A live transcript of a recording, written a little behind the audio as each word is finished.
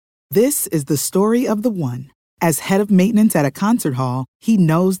This is the story of the one. As head of maintenance at a concert hall, he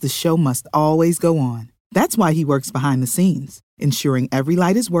knows the show must always go on. That's why he works behind the scenes, ensuring every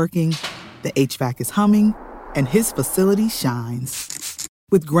light is working, the HVAC is humming, and his facility shines.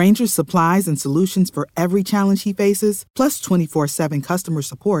 With Grainger's supplies and solutions for every challenge he faces, plus 24/7 customer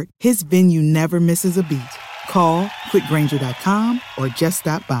support, his venue never misses a beat. Call quickgrainger.com or just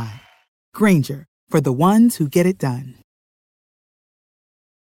stop by. Grainger, for the ones who get it done.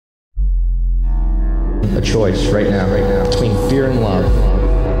 A choice right now, between fear and love.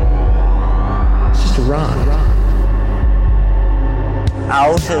 It's just a ride.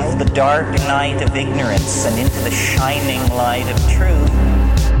 Out of the dark night of ignorance and into the shining light of truth.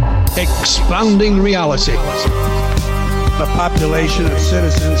 Expanding reality. A population of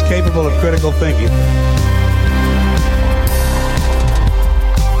citizens capable of critical thinking.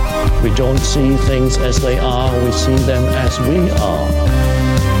 We don't see things as they are, we see them as we are.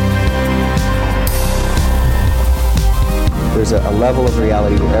 There's a level of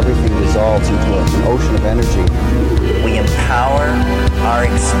reality where everything dissolves into an ocean of energy. We empower our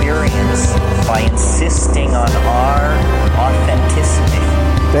experience by insisting on our authenticity.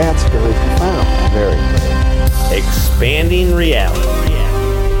 That's very profound. Very. Expanding reality.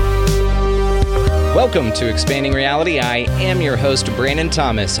 Welcome to Expanding Reality. I am your host, Brandon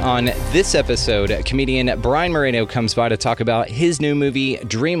Thomas. On this episode, comedian Brian Moreno comes by to talk about his new movie,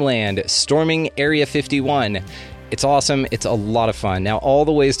 Dreamland, Storming Area 51. It's awesome. It's a lot of fun. Now, all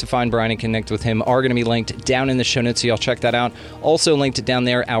the ways to find Brian and connect with him are going to be linked down in the show notes, so y'all check that out. Also linked down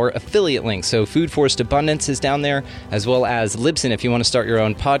there, our affiliate link. So Food Forest Abundance is down there, as well as Libsyn if you want to start your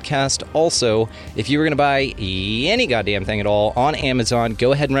own podcast. Also, if you were going to buy any goddamn thing at all on Amazon,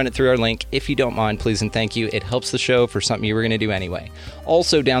 go ahead and run it through our link. If you don't mind, please and thank you. It helps the show for something you were going to do anyway.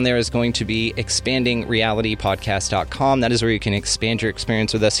 Also down there is going to be expandingrealitypodcast.com. That is where you can expand your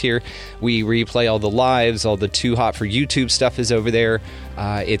experience with us here. We replay all the lives, all the Too Hot for YouTube stuff is over there.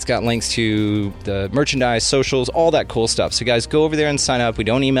 It's got links to the merchandise, socials, all that cool stuff. So guys, go over there and sign up. We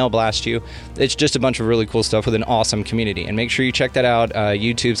don't email blast you. It's just a bunch of really cool stuff with an awesome community. And make sure you check that out.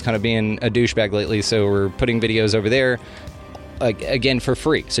 YouTube's kind of being a douchebag lately, so we're putting videos over there. Again, for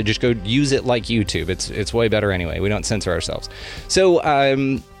free. So just go use it like YouTube. It's way better anyway. We don't censor ourselves. So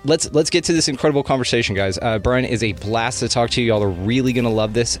let's get to this incredible conversation, guys. Brian is a blast to talk to. Y'all are really going to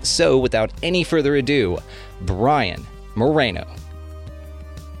love this. So without any further ado, Brian Moreno.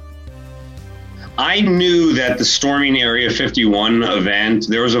 I knew that the Storming Area 51 event,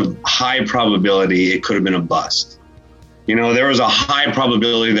 there was a high probability it could have been a bust. You know, there was a high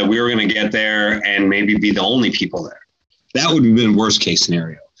probability that we were going to get there and maybe be the only people there. That would have been worst case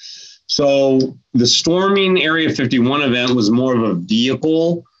scenario. So the Storming Area 51 event was more of a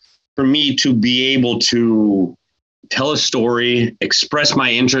vehicle for me to be able to tell a story, express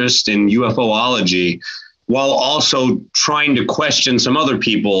my interest in UFOlogy, while also trying to question some other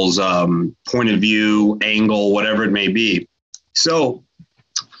people's point of view, angle, whatever it may be. So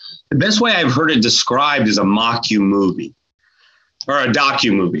the best way I've heard it described is a mock-movie, or a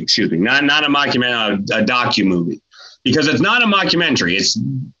docu-movie, excuse me, not a mockumentary, a docu-movie. Because it's not a mockumentary. It's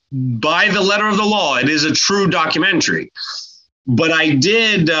by the letter of the law. It is a true documentary. But I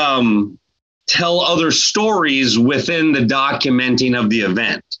did tell other stories within the documenting of the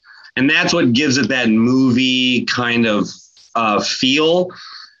event. And that's what gives it that movie kind of feel.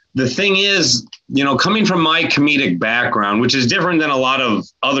 The thing is, you know, coming from my comedic background, which is different than a lot of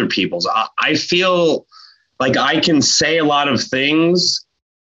other people's, I feel like I can say a lot of things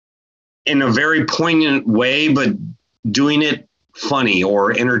in a very poignant way, but doing it funny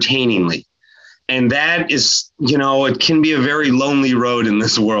or entertainingly. And that is, you know, it can be a very lonely road in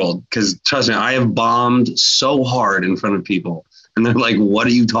this world, because trust me, I have bombed so hard in front of people and they're like, what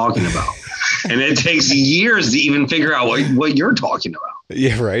are you talking about? And it takes years to even figure out what you're talking about.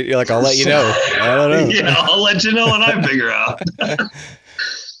 Yeah, right. You're like, I'll let you know. I don't know. Yeah, I'll let you know when I figure out.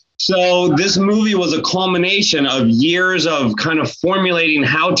 So this movie was a culmination of years of kind of formulating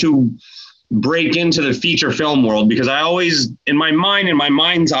how to break into the feature film world, because I always, in my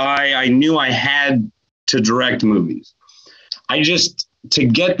mind's eye, I knew I had to direct movies. To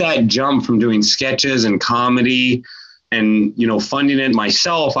get that jump from doing sketches and comedy and, you know, funding it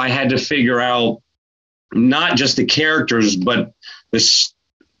myself, I had to figure out not just the characters, but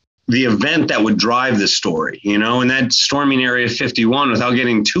the event that would drive the story, you know, and that Storming Area 51, without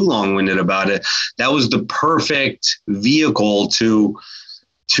getting too long-winded about it, that was the perfect vehicle to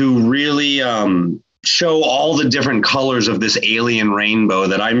really show all the different colors of this alien rainbow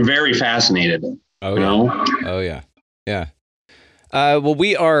that I'm very fascinated in. Oh, you yeah. know? Oh, yeah. Yeah. Well,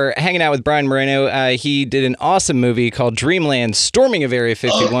 we are hanging out with Brian Moreno. He did an awesome movie called Dreamland, Storming of Area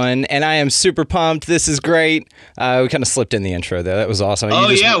 51, and I am super pumped. This is great. We kind of slipped in the intro, though. That was awesome.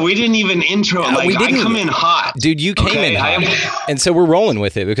 We didn't even intro. I come in hot. Dude, you came in hot. And so we're rolling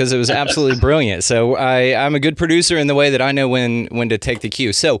with it because it was absolutely brilliant. So I'm a good producer in the way that I know when to take the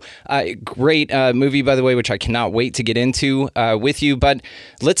cue. So great movie, by the way, which I cannot wait to get into with you. But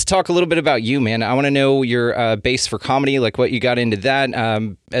let's talk a little bit about you, man. I want to know your base for comedy, like what you got into that.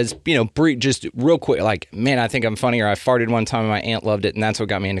 As you know, just real quick, like, man, I think I'm funny, or I farted one time and my aunt loved it, and that's what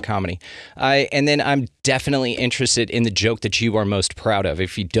got me into comedy. And then I'm definitely interested in the joke that you are most proud of,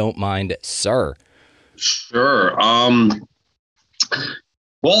 if you don't mind, sir. Sure.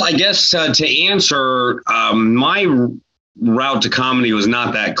 Well, I guess to answer, my route to comedy was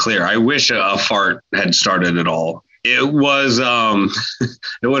not that clear. I wish a fart had started it all. It was,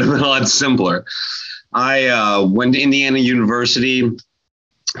 it would have been a lot simpler. I went to Indiana University,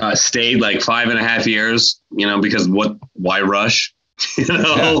 stayed like 5.5 years, because why rush?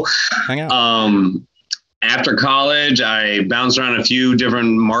 Hang out. After college, I bounced around a few different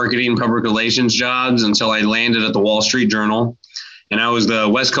marketing, public relations jobs until I landed at the Wall Street Journal. And I was the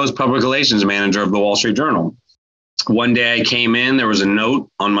West Coast public relations manager of the Wall Street Journal. One day I came in, there was a note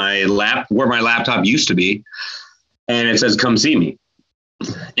on my where my laptop used to be, and it says, "Come see me."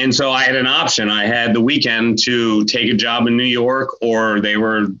 And so I had an option. I had the weekend to take a job in New York, or they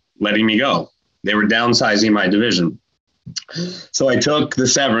were letting me go. They were downsizing my division. So I took the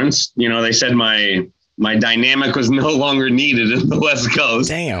severance. They said my dynamic was no longer needed in the West Coast.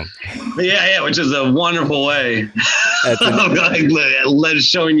 Damn. Yeah, which is a wonderful way of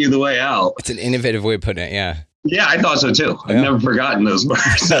showing you the way out. It's an innovative way of putting it, yeah. Yeah, I thought so too. I've never forgotten those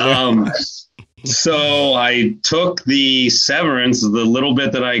words. So I took the severance, the little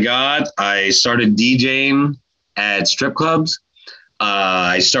bit that I got. I started DJing at strip clubs.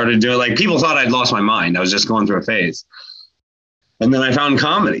 I started doing, people thought I'd lost my mind. I was just going through a phase. And then I found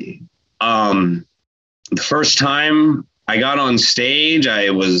comedy. The first time I got on stage, I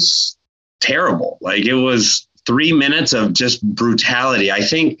was terrible. It was 3 minutes of just brutality. I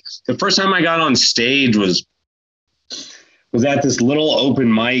think the first time I got on stage was at this little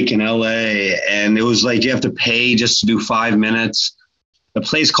open mic in LA, and it was you have to pay just to do 5 minutes. A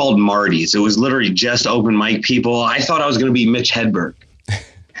place called Marty's. It was literally just open mic people. I thought I was going to be Mitch Hedberg.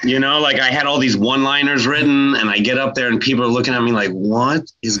 I had all these one-liners written, and I get up there and people are looking at me like, what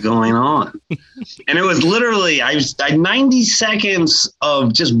is going on? And it was literally, I had 90 seconds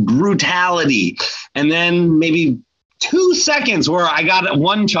of just brutality, and then maybe 2 seconds where I got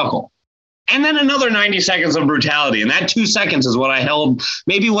one chuckle. And then another 90 seconds of brutality. And that 2 seconds is what I held,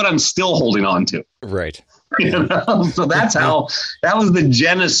 maybe what I'm still holding on to. Right. So that was the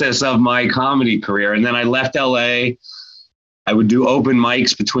genesis of my comedy career. And then I left LA. I would do open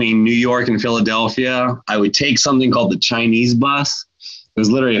mics between New York and Philadelphia. I would take something called the Chinese bus. It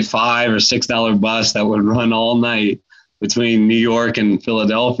was literally a $5 or $6 bus that would run all night between New York and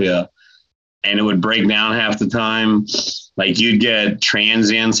Philadelphia. And it would break down half the time. You'd get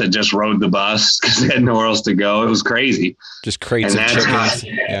transients that just rode the bus because they had nowhere else to go. It was crazy. Just crates of chickens.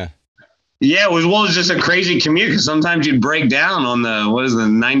 Yeah. Yeah, it was just a crazy commute because sometimes you'd break down on the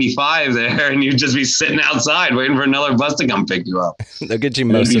 95 there, and you'd just be sitting outside waiting for another bus to come pick you up. They'll get you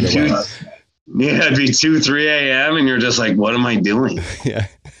most of the way. Yeah, it'd be 2, 3 a.m. and you're just like, what am I doing? Yeah.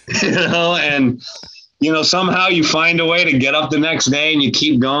 And somehow you find a way to get up the next day and you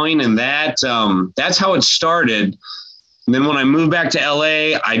keep going. And that's how it started. And then when I moved back to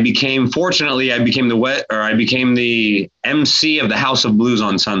LA, I became the MC of the House of Blues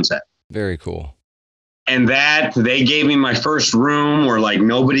on Sunset. Very cool. And they gave me my first room where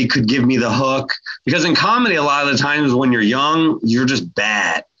nobody could give me the hook, because in comedy, a lot of the times when you're young, you're just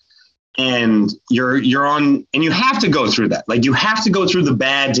bad. And you're on, and you have to go through that. You have to go through the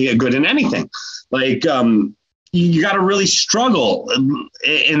bad to get good in anything. You got to really struggle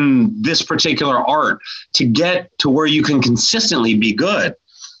in this particular art to get to where you can consistently be good.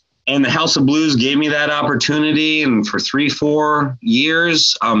 And the House of Blues gave me that opportunity. And for 3-4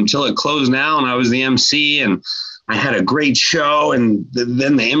 years, till it closed down, I was the MC, and I had a great show. And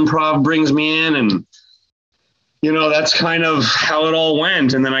then the improv brings me in, and that's kind of how it all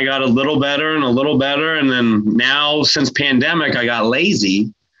went. And then I got a little better and a little better. And then now, since pandemic, I got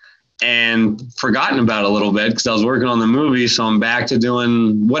lazy and forgotten about it a little bit because I was working on the movie. So I'm back to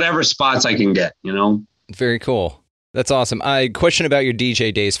doing whatever spots I can get, Very cool. That's awesome. Question about your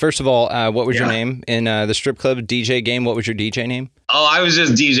DJ days. First of all, what was your name in the strip club DJ game? What was your DJ name? I was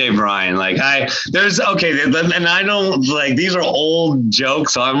just DJ Brian. Like and I don't like, these are old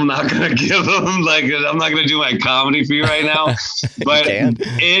jokes, so I'm not going to give them, like, I'm not going to do my comedy for you right now. But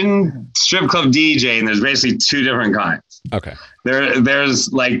in strip club DJing, there's basically two different kinds. Okay.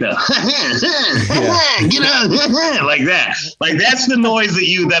 There's like the get out like that. Like that's the noise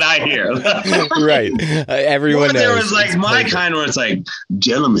that I hear. Right. Everyone knows. There was like my kind where it's like,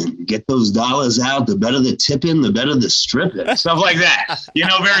 gentlemen, get those dollars out. The better the tipping, the better the stripping. Stuff like that.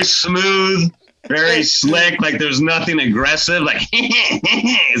 Very smooth, very slick. Like there's nothing aggressive. Like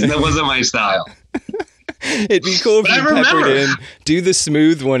that wasn't my style. It'd be cool if you peppered in, do the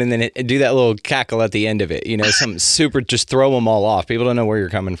smooth one, and then do that little cackle at the end of it. Something super, just throw them all off. People don't know where you're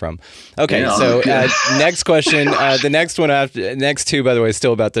coming from. Okay, so next question. The next one after, next two, by the way, is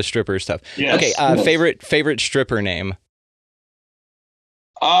still about the stripper stuff. Yes. Okay, favorite stripper name.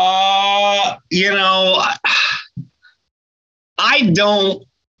 I don't.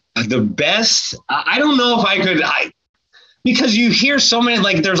 The best. I don't know if I could. Because you hear so many,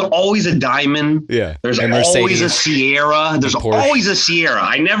 like, there's always a Diamond. Yeah. There's always a Sierra. There's always a Sierra.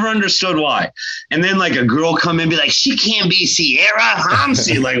 I never understood why. And then, like, a girl come in and be like, she can't be Sierra. I'm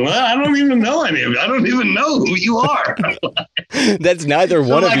like, well, I don't even know any of you. I don't even know who you are. That's neither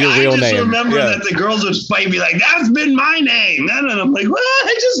one of your real names. I just remember that the girls would fight and be like, that's been my name. And I'm like, well,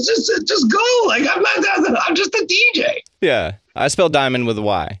 just go. Like, I'm just a DJ. Yeah. I spelled diamond with a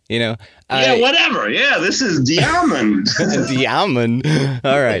Y, Yeah, whatever. Yeah, this is Diamond. Diamond.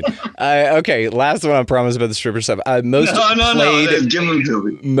 All right. Okay, last one I promise about the stripper stuff. Most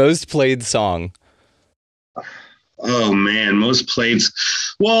played song. Oh, man, most played.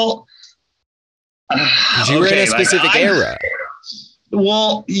 Well, you were in a specific era.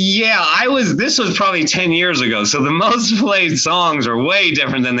 Well, yeah, this was probably 10 years ago. So the most played songs are way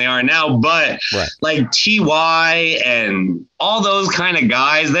different than they are now. But like T.Y. and all those kind of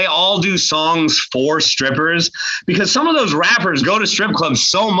guys, they all do songs for strippers because some of those rappers go to strip clubs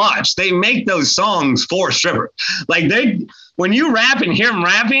so much. They make those songs for strippers. Like when you rap and hear them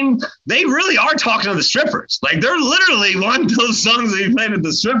rapping, they really are talking to the strippers. Like they're literally one of those songs that you played at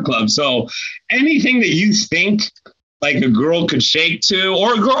the strip club. So anything that you think like a girl could shake to,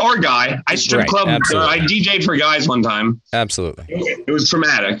 or a girl or a guy. I strip club. I DJ'd for guys one time. Absolutely. It was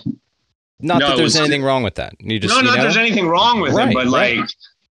traumatic. Not that there's anything wrong with that. You just, not that there's anything wrong with it, but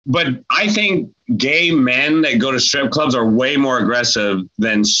but I think gay men that go to strip clubs are way more aggressive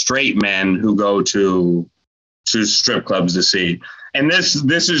than straight men who go to strip clubs to see. And this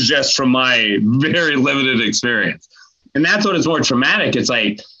is just from my very limited experience. And that's what is more traumatic. It's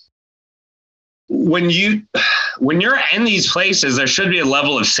like, when you're in these places, there should be a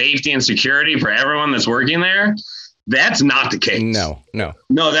level of safety and security for everyone that's working there. That's not the case. No,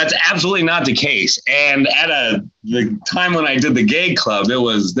 that's absolutely not the case. And at the time when I did the gay club,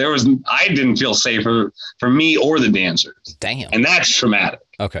 I didn't feel safe for me or the dancers. Damn. And that's traumatic.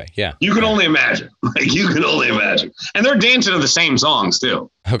 Okay. Yeah. You can only imagine. And they're dancing to the same songs too.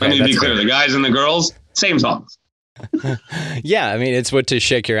 Okay. Let me be clear. The guys and the girls, same songs. Yeah, I mean, it's what to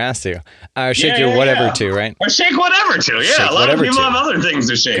shake your ass to. Shake your whatever to, right? Or shake whatever to, yeah. Shake a lot of people have other things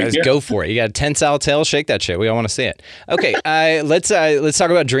to shake. Guys, go for it. You got a tensile tail, shake that shit. We all want to see it. Okay, let's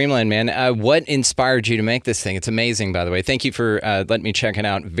talk about Dreamland, man. What inspired you to make this thing? It's amazing, by the way. Thank you for letting me check it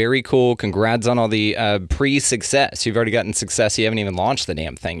out. Very cool. Congrats on all the pre-success. You've already gotten success. You haven't even launched the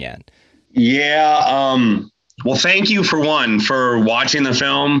damn thing yet. Yeah, well, thank you for watching the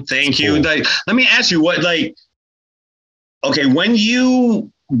film. Thank you. Cool. Like, let me ask you okay, when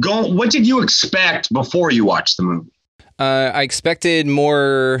you go, what did you expect before you watched the movie? I expected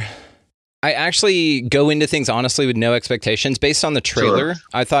more. I actually go into things honestly with no expectations. Based on the trailer,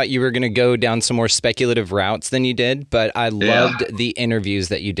 I thought you were going to go down some more speculative routes than you did, but I loved the interviews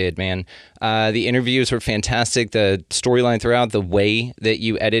that you did, man. The interviews were fantastic. The storyline throughout, the way that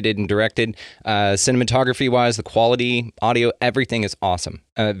you edited and directed, cinematography-wise, the quality, audio, everything is awesome.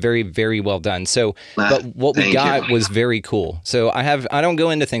 Very, very well done. So, but what we got was very cool. So I don't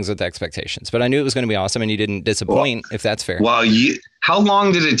go into things with expectations, but I knew it was going to be awesome, and you didn't disappoint, if that's fair. Well, how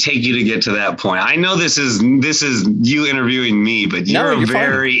long did it take you to get to that point? I know this is you interviewing me, but you're a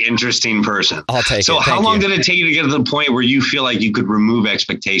very interesting person. I'll take it. So how long did it take you to get to the point where you feel like you could remove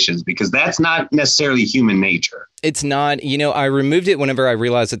expectations? Because that's not necessarily human nature. It's not. I removed it whenever I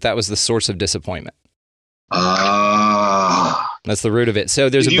realized that was the source of disappointment. That's the root of it. So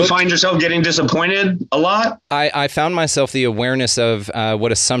did you find yourself getting disappointed a lot? I found myself the awareness of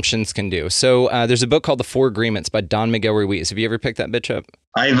what assumptions can do. So there's a book called The Four Agreements by Don Miguel Ruiz. Have you ever picked that bitch up?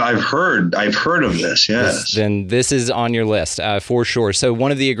 I've heard of this. Yes. Then this is on your list for sure. So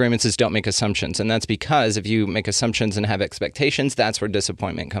one of the agreements is don't make assumptions, and that's because if you make assumptions and have expectations, that's where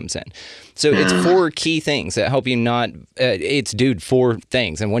disappointment comes in. So it's 4 key things that help you not. It's 4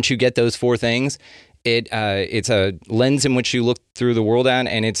 things, and once you get those 4 things, it's a lens in which you look through the world at,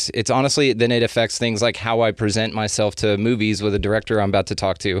 and it's honestly, then it affects things like how I present myself to movies with a director I'm about to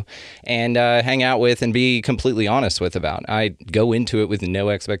talk to and hang out with and be completely honest with about. I go into it with no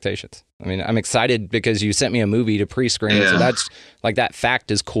expectations. I mean, I'm excited because you sent me a movie to pre-screen, so that's like, that fact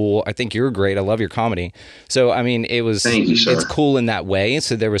is cool. I think you're great. I love your comedy. So, I mean, it's cool in that way.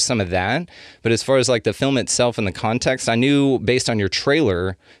 So there was some of that. But as far as like the film itself and the context, I knew based on your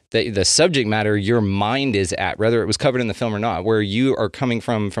trailer that the subject matter your mind is at, whether it was covered in the film or not, where you are coming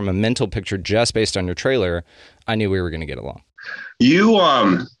from a mental picture just based on your trailer, I knew we were going to get along.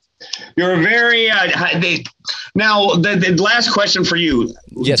 You're a very now the last question for you.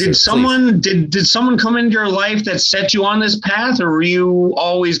 Yes, did someone come into your life that set you on this path, or were you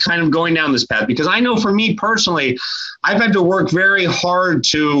always kind of going down this path? Because I know for me personally, I've had to work very hard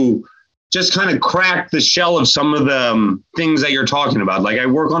to just kind of crack the shell of some of the things that you're talking about. Like I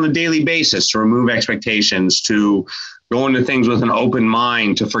work on a daily basis to remove expectations, to go into things with an open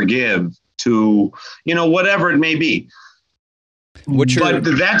mind, to forgive, to, whatever it may be. But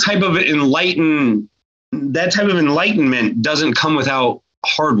that type of enlightenment doesn't come without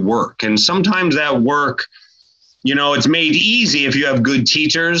hard work. And sometimes that work, it's made easy if you have good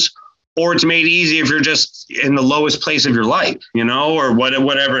teachers, or it's made easy if you're just in the lowest place of your life, or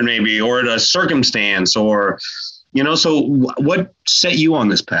whatever it may be, or a circumstance, or, so what set you on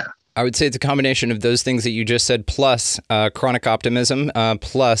this path? I would say it's a combination of those things that you just said, plus chronic optimism,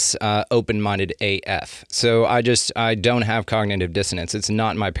 plus open-minded AF. So I don't have cognitive dissonance. It's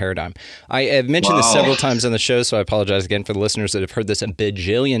not my paradigm. I have mentioned this several times on the show, so I apologize again for the listeners that have heard this a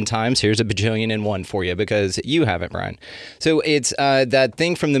bajillion times. Here's a bajillion and one for you because you haven't, Brian. So it's that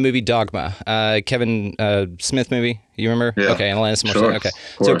thing from the movie Dogma, Kevin Smith movie. You remember? Yeah. Okay, Alanis Morissette. Sure, okay.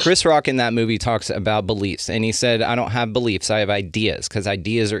 So Chris Rock in that movie talks about beliefs, and he said, I don't have beliefs, I have ideas, because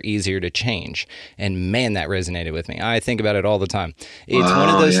ideas are easier to change. And man, that resonated with me. I think about it all the time. It's one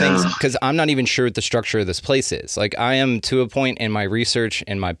of those things, because I'm not even sure what the structure of this place is. Like, I am to a point in my research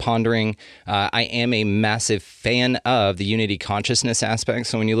and my pondering, I am a massive fan of the unity consciousness aspect.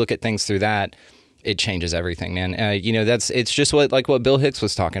 So when you look at things through that, it changes everything, man. It's just what Bill Hicks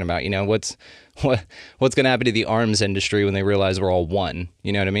was talking about. What's going to happen to the arms industry when they realize we're all one?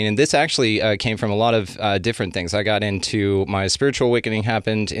 You know what I mean? And this actually came from a lot of different things. I got into my spiritual awakening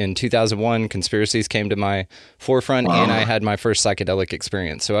happened in 2001. Conspiracies came to my forefront, and I had my first psychedelic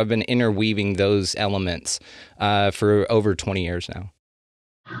experience. So I've been interweaving those elements for over 20 years now.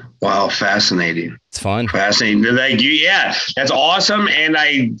 Wow, fascinating. It's fun. Fascinating. That's awesome. And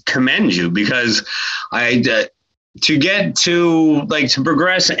I commend you because to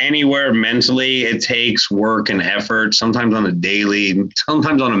progress anywhere mentally, it takes work and effort, sometimes on a daily,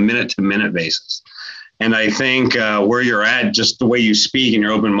 sometimes on a minute-to-minute basis. And I think where you're at, just the way you speak and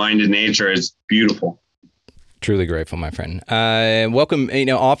your open-minded nature is beautiful. Truly grateful, my friend. Welcome,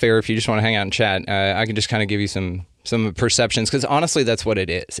 off air, if you just want to hang out and chat, I can just kind of give you some perceptions, because honestly, that's what it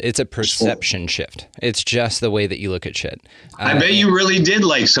is. It's a perception shift. It's just the way that you look at shit. I bet you really did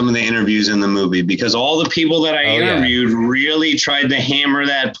like some of the interviews in the movie, because all the people that I interviewed really tried to hammer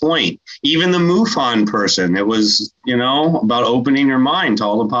that point. Even the MUFON person, it was, about opening your mind to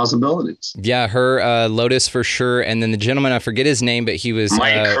all the possibilities. Yeah, her, Lotus for sure. And then the gentleman, I forget his name, but he was...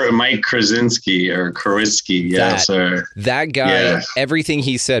 Mike Krasinski or Kowalski. Yes, sir. That guy, everything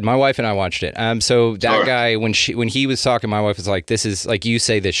he said, my wife and I watched it. So that guy, when he was talking, my wife was like, this is like, you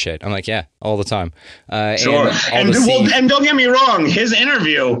say this shit. I'm like, yeah, all the time. Sure. And don't get me wrong, his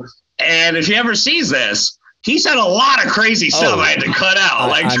interview, and if he ever sees this, he said a lot of crazy stuff I had to cut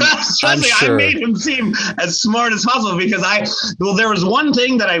out. Trust me, sure. I made him seem as smart as possible because there was one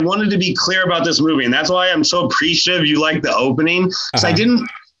thing that I wanted to be clear about this movie, and that's why I'm so appreciative you like the opening. Because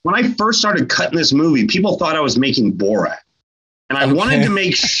when I first started cutting this movie, people thought I was making Borat. And I wanted to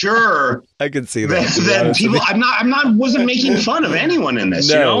make sure I could see that people, wasn't making fun of anyone in this,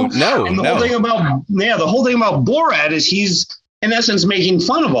 No. And the whole thing about Borat is he's in essence making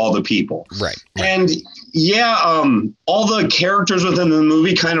fun of all the people. Right. And all the characters within the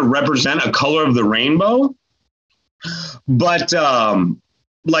movie kind of represent a color of the rainbow, but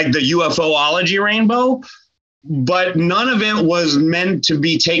like the UFOlogy rainbow, but none of it was meant to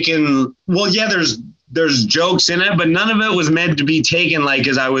be taken. Well, yeah, there's jokes in it, but none of it was meant to be taken like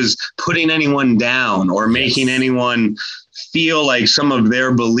as I was putting anyone down or making anyone feel like some of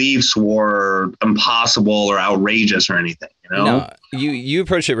their beliefs were impossible or outrageous or anything. No, you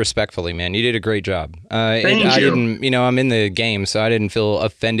approached it respectfully, man. You did a great job. Thank you. I didn't, I'm in the game, so I didn't feel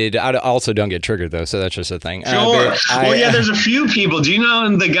offended. I also don't get triggered though, so that's just a thing. Sure. There's a few people. Do you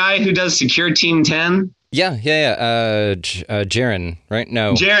know the guy who does Secure Team 10? Yeah. Jaren, right?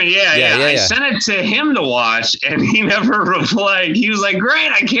 No. Jaren, yeah. I sent it to him to watch, and he never replied. He was like,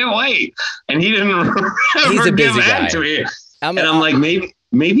 "Great, I can't wait," and he didn't ever give back to me. I'm like,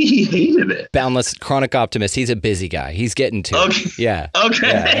 maybe he hated it. Boundless Chronic Optimist. He's a busy guy. He's getting to it. Yeah. Okay.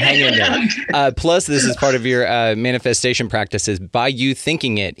 Yeah, hang in there. Plus, this is part of your manifestation practices. By you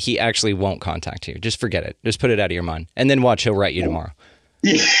thinking it, he actually won't contact you. Just forget it. Just put it out of your mind, and then watch. He'll write you tomorrow.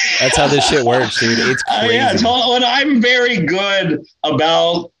 Yeah. That's how this shit works, dude. It's crazy. And I'm very good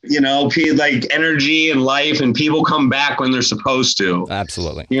about, like energy and life, and people come back when they're supposed to.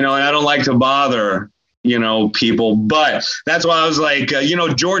 Absolutely. And I don't like to bother, people. But that's why I was like,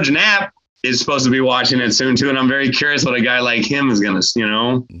 George Knapp is supposed to be watching it soon too, and I'm very curious what a guy like him is gonna,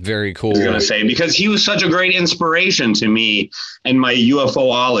 very cool, is gonna say, because he was such a great inspiration to me and my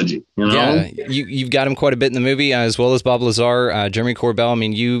UFOlogy. Yeah, you've got him quite a bit in the movie, as well as Bob Lazar, Jeremy Corbell. I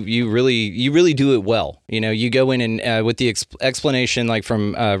mean, you really do it well. You go in and with the explanation like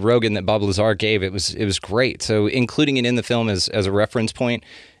from Rogan that Bob Lazar gave, it was great. So including it in the film as a reference point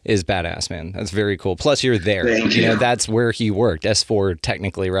is badass, man. That's very cool. Plus, you're there. Thank you. That's where he worked. S4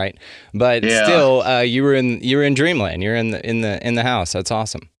 technically, right? But still, you were in Dreamland. You're in the house. That's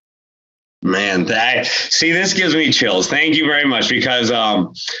awesome. Man, this gives me chills. Thank you very much, because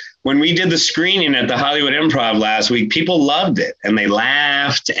when we did the screening at the Hollywood Improv last week, people loved it and they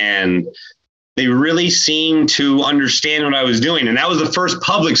laughed and they really seemed to understand what I was doing. And that was the first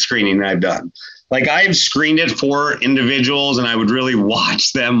public screening that I've done. Like, I've screened it for individuals and I would really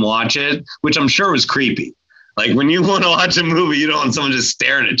watch them watch it, which I'm sure was creepy. Like, when you want to watch a movie, you don't want someone just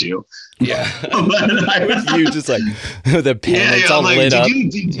staring at you. Yeah. You just like the pen, it's all lit up.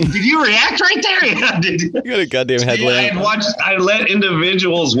 Did you react right there? Yeah. You got a goddamn headlamp. I let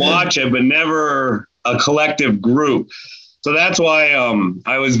individuals watch it, but never a collective group. So that's why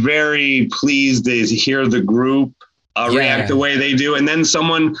I was very pleased to hear the group react the way they do. And then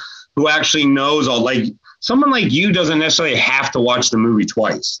someone who actually knows someone like you doesn't necessarily have to watch the movie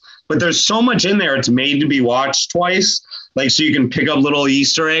twice, but there's so much in there. It's made to be watched twice, so you can pick up little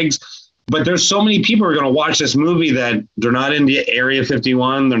Easter eggs. But there's so many people who are going to watch this movie that they're not into Area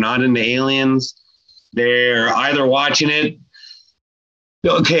 51. They're not into aliens. They're either watching it.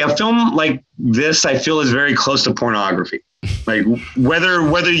 Okay. A film like this, I feel, is very close to pornography. Like,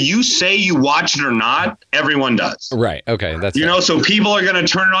 whether you say you watch it or not, everyone does. Right. Okay. That's so people are going to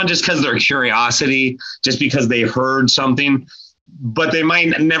turn it on just because of their curiosity, just because they heard something, but they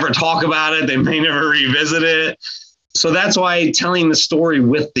might never talk about it. They may never revisit it. So that's why telling the story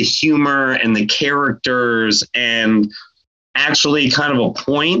with the humor and the characters and actually kind of a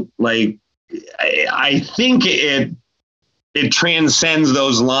point, like, I think it transcends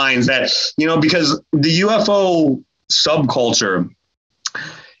those lines that, because the UFO subculture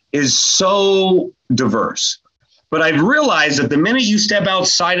is so diverse. But I've realized that the minute you step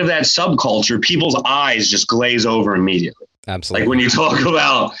outside of that subculture, people's eyes just glaze over immediately. Absolutely. Like, when you talk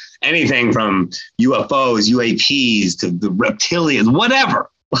about anything from UFOs, UAPs to the reptilians, whatever,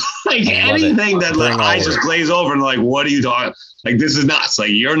 like anything that like eyes just glaze over and like, what are you talking? Like, this is nuts. Like,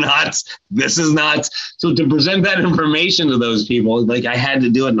 you're nuts. This is nuts. So to present that information to those people, like, I had to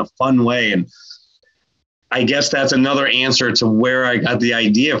do it in a fun way. And I guess that's another answer to where I got the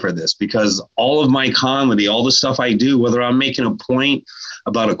idea for this, because all of my comedy, all the stuff I do, whether I'm making a point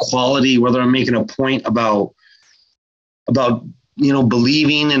about equality, whether I'm making a point about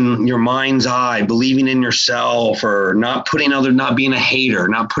believing in your mind's eye, believing in yourself, or not being a hater,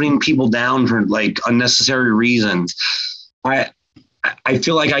 not putting people down for like unnecessary reasons. I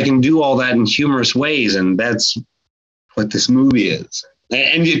feel like I can do all that in humorous ways, and that's what this movie is.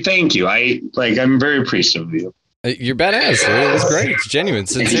 And thank you. I'm very appreciative of you. You're badass. It was great. It's genuine,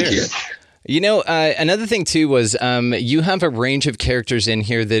 sincere. Another thing too was you have a range of characters in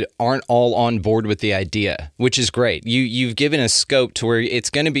here that aren't all on board with the idea, which is great. You've given a scope to where it's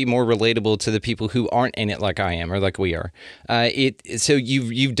going to be more relatable to the people who aren't in it like I am or like we are. So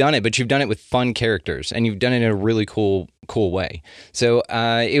you've done it, but you've done it with fun characters, and you've done it in a really cool way. So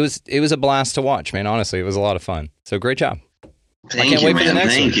it was a blast to watch, man. Honestly, it was a lot of fun. So great job. I can't wait for the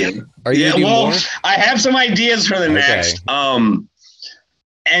next one. You. Are you gonna do more? I have some ideas for the next. And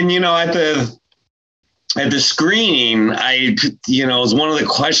at the screening, it was one of the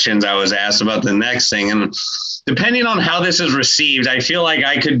questions I was asked about the next thing. And depending on how this is received, I feel like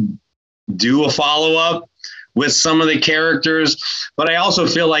I could do a follow-up with some of the characters, but I also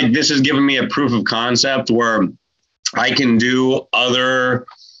feel like this has given me a proof of concept where I can do other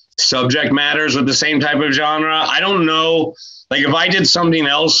subject matters with the same type of genre. I don't know, like if I did something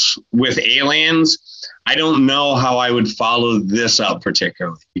else with aliens, I don't know how I would follow this up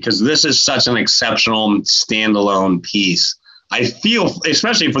particularly, because this is such an exceptional standalone piece. I feel,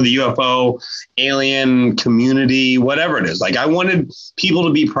 especially for the UFO alien community, whatever it is, like I wanted people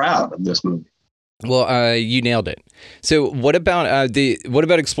to be proud of this movie. Well, you nailed it. So what about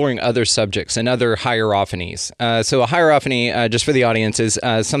exploring other subjects and other hierophanies? So a hierophany, just for the audience, is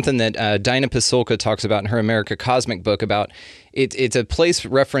something that Diana Pasulka talks about in her America Cosmic book about. It's a place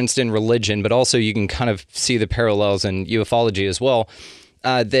referenced in religion, but also you can kind of see the parallels in ufology as well.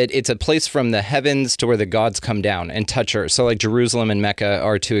 That it's a place from the heavens to where the gods come down and touch Earth. So like Jerusalem and Mecca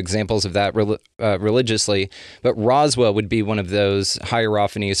are two examples of that religiously, but Roswell would be one of those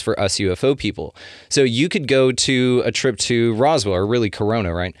hierophanies for us UFO people. So you could go to a trip to Roswell, or really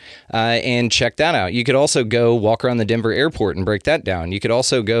Corona, right? And check that out. You could also go walk around the Denver airport and break that down. You could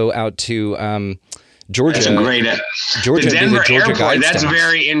also go out to Georgia. That's a great. Georgia, the Denver Georgia airport. That's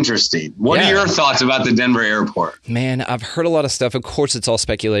very interesting. What are your thoughts about the Denver airport? Man, I've heard a lot of stuff. Of course, it's all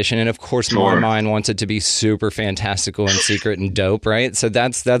speculation, and of course, my mind wants it to be super fantastical and secret and dope, right? So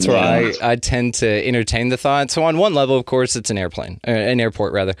that's where I tend to entertain the thought. So on one level, of course, it's an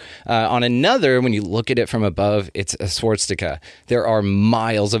airport rather. On another, when you look at it from above, it's a swastika. There are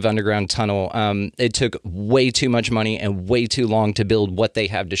miles of underground tunnel. It took way too much money and way too long to build what they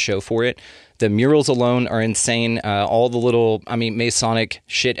have to show for it. The murals alone are insane. All the little, Masonic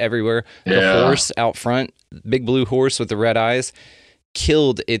shit everywhere. The horse out front, big blue horse with the red eyes,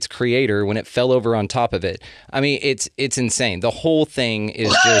 killed its creator when it fell over on top of it. It's insane. The whole thing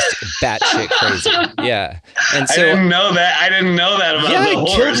is just batshit crazy. Yeah. And so I didn't know that about the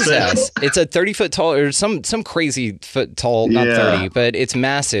horse. Killed his ass. It's a 30-foot tall, or some crazy foot tall, not 30, but it's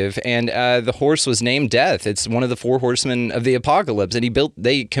massive. And the horse was named Death. It's one of the 4 horsemen of the apocalypse. And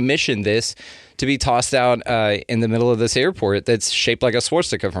they commissioned this to be tossed out in the middle of this airport that's shaped like a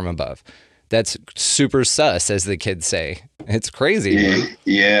swastika from above. That's super sus, as the kids say. It's crazy.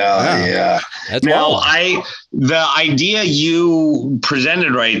 Yeah. That's now, wild. the idea you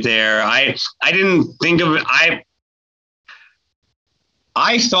presented right there, I didn't think of it.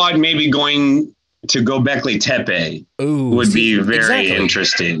 I thought maybe going to Göbekli Tepe would be very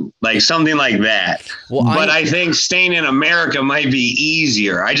interesting, like something like that. Well, but I think staying in America might be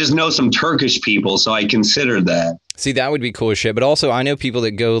easier. I just know some Turkish people, so I considered that. See, that would be cool as shit. But also, I know people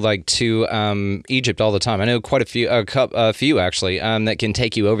that go like to Egypt all the time. I know quite a few actually, that can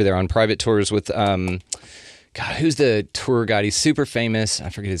take you over there on private tours with God, who's the tour guide? He's super famous. I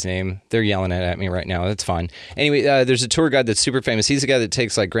forget his name. They're yelling at me right now. That's fine. Anyway, there's a tour guide that's super famous. He's the guy that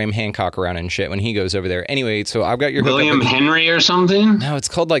takes like Graham Hancock around and shit when he goes over there. Anyway, so I've got your William Henry or something? No, it's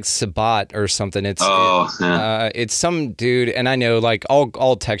called like Sabat or something. It's it's some dude, and I know like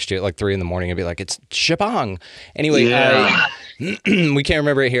I'll text you at like 3 a.m. and be like, it's Shabang. Anyway, we can't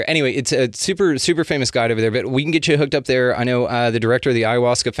remember it here. Anyway, it's a super famous guide over there, but we can get you hooked up there. I know the director of the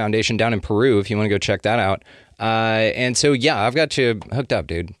Ayahuasca Foundation down in Peru, if you want to go check that out. And so, I've got you hooked up,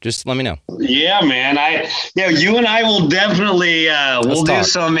 dude. Just let me know. Yeah, man. You and I will definitely, we'll do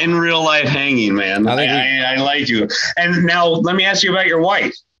some in real life hanging, man. I like you. And now let me ask you about your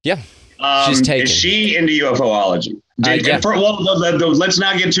wife. Yeah. She's taken. Is she into UFOlogy? Let's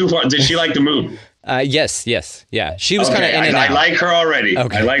not get too far. Did she like the movie? Yes. Yeah. She was kind of in and out. I like her already.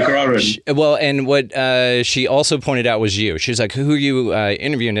 Okay. I like her already. Well, and what she also pointed out was you. She was like, who are you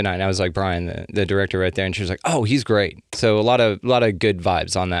interviewing tonight? And I was like, Brian, the director right there. And she was like, oh, he's great. So a lot of good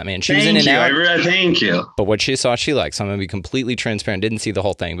vibes on that, man. She was in and out. Thank you. But what she saw, she liked. So I'm going to be completely transparent. Didn't see the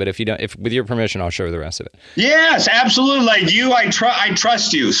whole thing. But if with your permission, I'll show her the rest of it. Yes, absolutely. Like you, I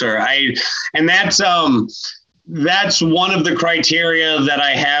trust you, sir. That's one of the criteria that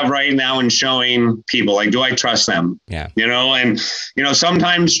I have right now in showing people, like, do I trust them? Yeah.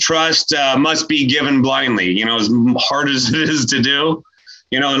 Sometimes trust must be given blindly, as hard as it is to do,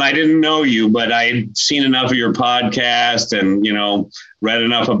 and I didn't know you, but I'd seen enough of your podcast and, read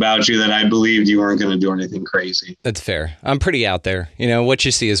enough about you that I believed you weren't going to do anything crazy. That's fair. I'm pretty out there. What you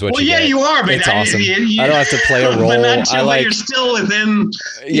see is what you get. Well, yeah, you are, but it's awesome. I don't have to play a role. But you're still within.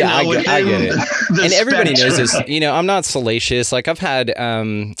 I get it. And everybody knows this. I'm not salacious. Like I've had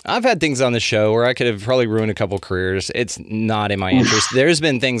things on the show where I could have probably ruined a couple careers. It's not in my interest. There's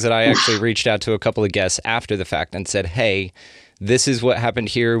been things that I actually reached out to a couple of guests after the fact and said, hey, this is what happened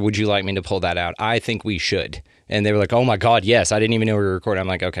here. Would you like me to pull that out? I think we should. And they were like, oh, my God, yes. I didn't even know we were recording. I'm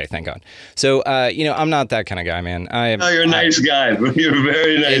like, okay, thank God. So, I'm not that kind of guy, man. You're a nice guy. You're a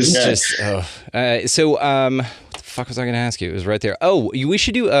very nice guy. What the fuck was I going to ask you? It was right there. Oh, we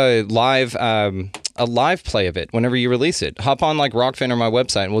should do a live a live play of it whenever you release it. Hop on like Rockfan or my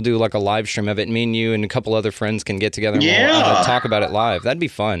website, and we'll do like a live stream of it. Me and you and a couple other friends can get together and we'll talk about it live. That'd be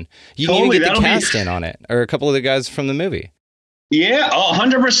fun. You can even get the cast in on it, or a couple of the guys from the movie. Yeah,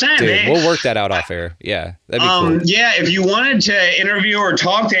 100%. Dude, we'll work that out off air. Yeah, that'd be cool. Yeah, if you wanted to interview or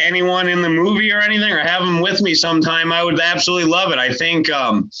talk to anyone in the movie or anything, or have them with me sometime, I would absolutely love it. I think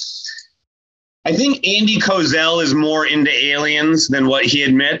Andy Cozell is more into aliens than what he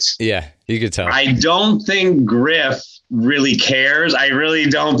admits. Yeah, you could tell. I don't think Griff really cares. I really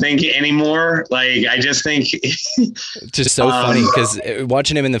don't think anymore. Like, I just think just so funny because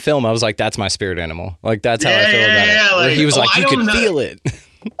watching him in the film, I was like, that's my spirit animal. Like, that's how I feel about it. Like, he was like, you could feel it.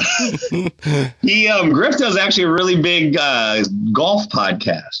 Griff does actually a really big golf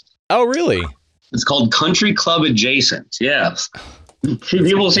podcast. Oh, really? It's called Country Club Adjacent. Yes.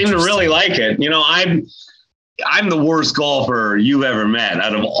 People seem to really like it. You know, I'm the worst golfer you've ever met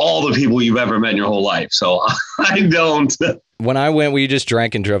out of all the people you've ever met in your whole life. So I don't. When I went, we just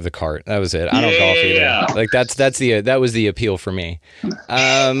drank and drove the cart. That was it. I don't golf either. Like that was the appeal for me.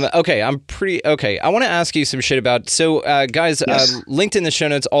 Okay, I want to ask you some shit about. So, guys, yes. Linked in the show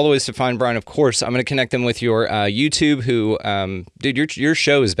notes, all the ways to find Brian. Of course, I'm going to connect them with your YouTube. Who, dude, your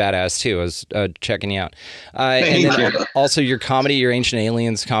show is badass too. I was checking you out. And then also your comedy, your Ancient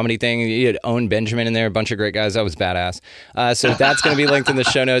Aliens comedy thing. You had Owen Benjamin in there, a bunch of great guys. That was badass. So that's going to be linked in the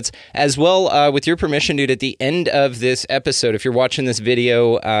show notes as well. With your permission, dude, at the end of this episode, if you're watching this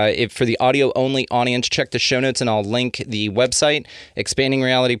video, if for the audio only audience, check the show notes and I'll link the website,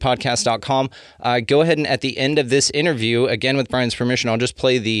 expandingrealitypodcast.com. Go ahead and at the end of this interview, again with Brian's permission, I'll just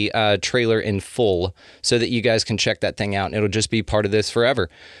play the trailer in full so that you guys can check that thing out, and it'll just be part of this forever.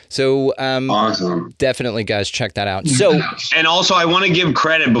 So awesome. Definitely, guys, check that out. So, and also I want to give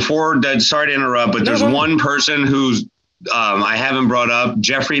credit before, sorry to interrupt, but there's one person who's I haven't brought up,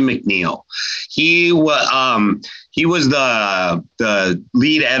 Jeffrey McNeil. He was the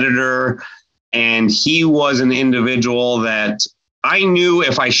lead editor, and he was an individual that I knew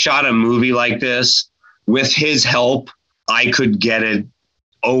if I shot a movie like this with his help, I could get it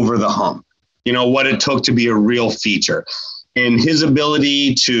over the hump. You know, what it took to be a real feature. And his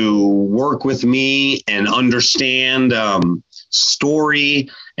ability to work with me and understand story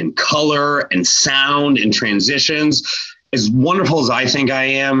and color and sound and transitions, as wonderful as I think I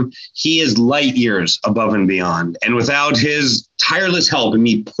am, he is light years above and beyond. And without his tireless help and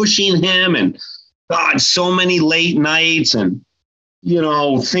me pushing him and God, so many late nights and, you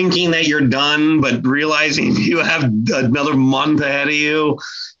know, thinking that you're done, but realizing you have another month ahead of you.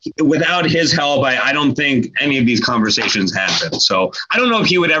 Without his help, I don't think any of these conversations happen. So I don't know if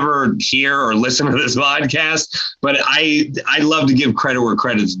he would ever hear or listen to this podcast, but I love to give credit where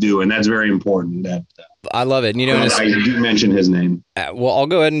credit's due. And that's very important. I love it. You know, I do mention his name. Well, I'll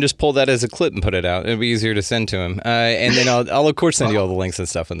go ahead and just pull that as a clip and put it out. It'll be easier to send to him. And then I'll of course send you all the links and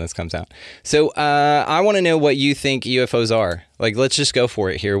stuff when this comes out. So I want to know what you think UFOs are. Like, let's just go for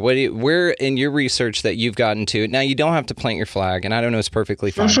it here. Where in your research that you've gotten to, now you don't have to plant your flag, and I don't know, it's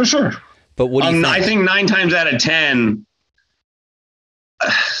perfectly fine. Sure. But what do you think? I think 9 times out of 10,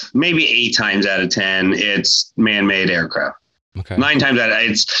 maybe 8 times out of 10, it's man-made aircraft. Okay. 9 times out of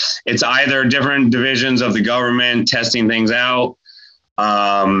 10, it's either different divisions of the government testing things out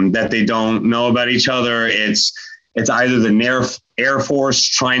that they don't know about each other. It's either the Air Force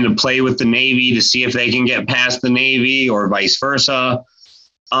trying to play with the Navy to see if they can get past the Navy, or vice versa.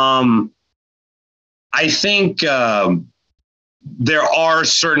 I think there are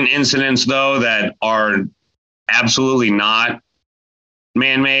certain incidents, though, that are absolutely not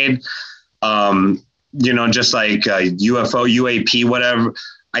man-made. You know, just like UFO, UAP, whatever.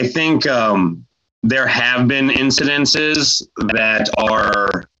 I think there have been incidences that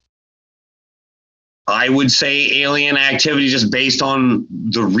are, I would say, alien activity, just based on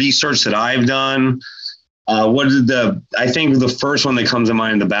the research that I've done. I think the first one that comes to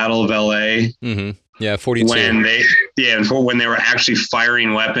mind, the Battle of LA. Mm-hmm. Yeah, 42. When they were actually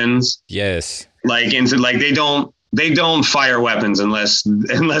firing weapons. Yes. Like they don't fire weapons unless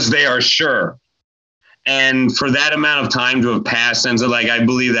they are sure. And for that amount of time to have passed, and so I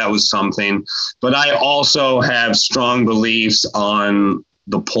believe that was something. But I also have strong beliefs on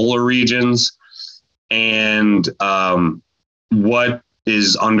the polar regions and what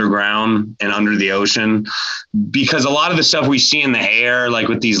is underground and under the ocean, because a lot of the stuff we see in the air, like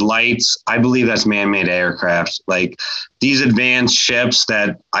with these lights, I believe that's man-made aircraft. Like these advanced ships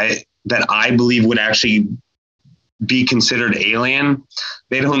that I believe would actually be considered alien,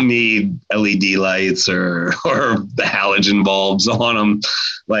 they don't need LED lights or the halogen bulbs on them.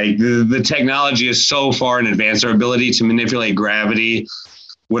 Like the technology is so far in advance. Their ability to manipulate gravity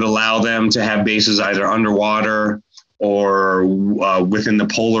would allow them to have bases either underwater or within the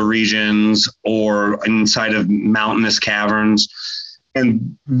polar regions or inside of mountainous caverns.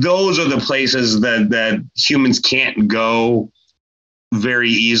 And those are the places that humans can't go very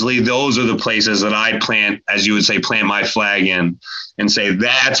easily. Those are the places that I plant, as you would say, plant my flag in and say,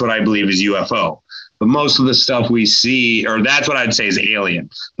 that's what I believe is UFO. But most of the stuff we see, or that's what I'd say is alien.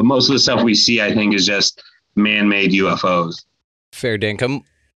 But most of the stuff we see, I think, is just man-made UFOs. Fair dinkum.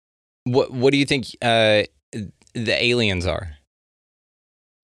 What do you think the aliens are?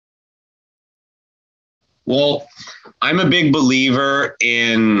 Well, I'm a big believer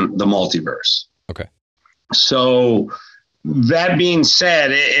in the multiverse. Okay. So that being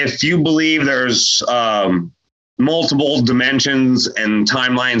said, if you believe there's multiple dimensions and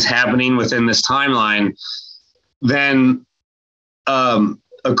timelines happening within this timeline, then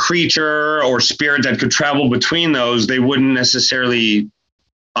a creature or spirit that could travel between those, they wouldn't necessarily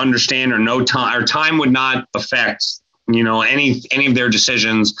understand or know time, or time would not affect, any of their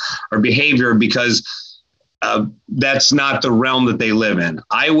decisions or behavior, because that's not the realm that they live in.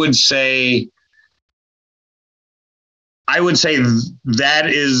 I would say that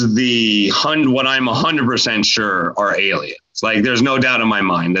is what I'm 100% sure are aliens. Like, there's no doubt in my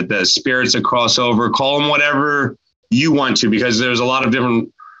mind that the spirits that cross over, call them whatever you want to, because there's a lot of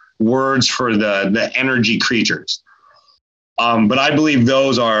different words for the energy creatures. But I believe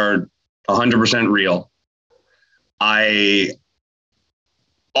those are 100% real. I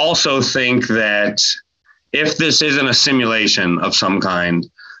also think that if this isn't a simulation of some kind,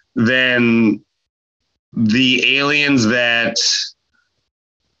 then the aliens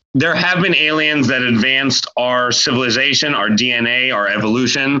there have been aliens that advanced our civilization, our DNA, our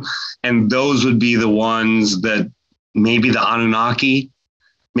evolution, and those would be the ones that maybe the Anunnaki,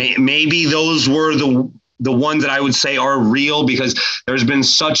 maybe those were the ones that I would say are real, because there's been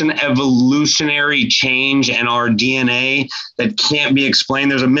such an evolutionary change in our DNA that can't be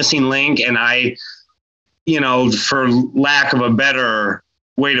explained. There's a missing link, and for lack of a better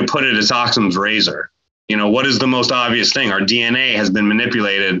way to put it, it's Occam's razor. What is the most obvious thing? Our DNA has been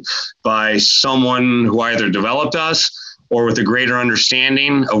manipulated by someone who either developed us or with a greater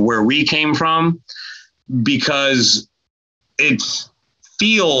understanding of where we came from, because it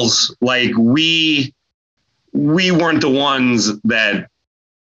feels like we weren't the ones the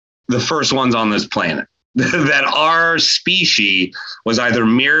first ones on this planet, that our species was either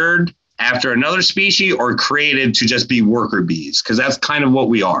mirrored after another species or created to just be worker bees, because that's kind of what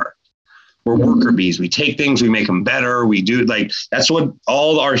we are. We're worker bees. We take things, we make them better. We do that's what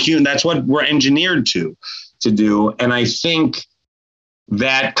that's what we're engineered to do. And I think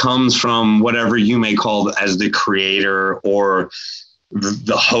that comes from whatever you may call as the creator or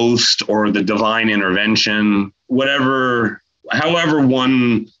the host or the divine intervention, however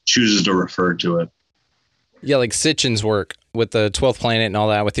one chooses to refer to it. Yeah, like Sitchin's work with the 12th planet and all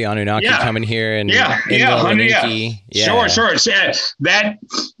that, with the Anunnaki coming here and Sure.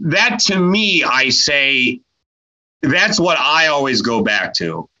 That to me, I say, that's what I always go back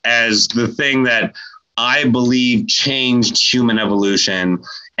to as the thing that I believe changed human evolution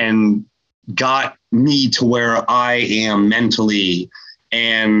and got me to where I am mentally,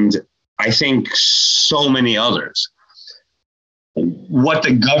 and I think so many others. What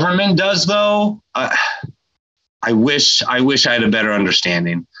the government does, though, I wish I had a better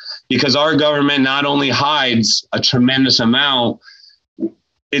understanding, because our government not only hides a tremendous amount,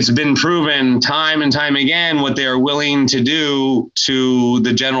 it's been proven time and time again what they are willing to do to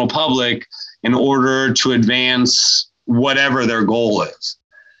the general public in order to advance whatever their goal is.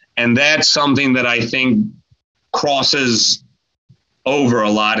 And that's something that I think crosses over a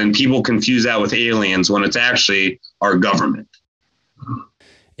lot, and people confuse that with aliens when it's actually our government.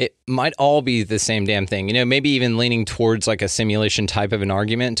 It might all be the same damn thing, maybe even leaning towards like a simulation type of an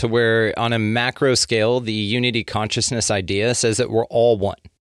argument, to where on a macro scale, the unity consciousness idea says that we're all one.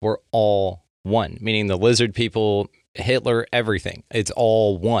 We're all one, meaning the lizard people, Hitler, everything. It's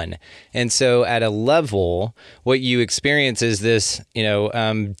all one. And so at a level, what you experience is this,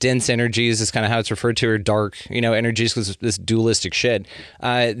 dense energies is kind of how it's referred to, or dark, energies, because this dualistic shit.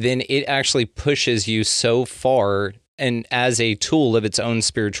 Then it actually pushes you so far, and as a tool of its own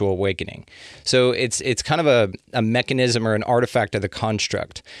spiritual awakening. So it's kind of a mechanism or an artifact of the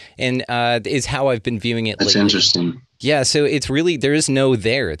construct, and is how I've been viewing it lately. That's interesting. Yeah, so it's really, there is no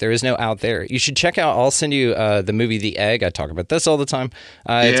out there. You should check out, I'll send you the movie The Egg. I talk about this all the time.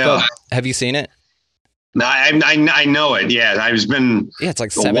 It's called, have you seen it? No, I know it. Yeah, it's been it's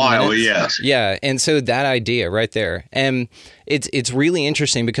like 7 a while. minutes. Yes. Yeah, and so that idea right there, and it's really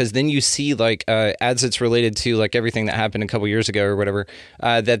interesting because then you see like as it's related to like everything that happened a couple years ago or whatever,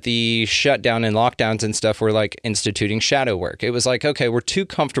 that the shutdown and lockdowns and stuff were like instituting shadow work. It was like, okay, we're too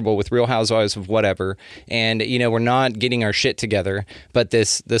comfortable with Real Housewives of whatever, and we're not getting our shit together. But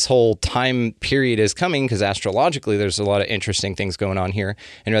this whole time period is coming because astrologically there's a lot of interesting things going on here.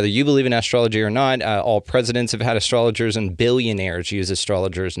 And whether you believe in astrology or not, all presidents have had astrologers, and billionaires use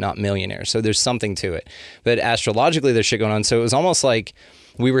astrologers, not millionaires. So there's something to it. But astrologically, there's shit going on. So it was almost like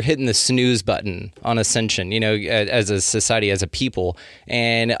we were hitting the snooze button on ascension, as a society, as a people.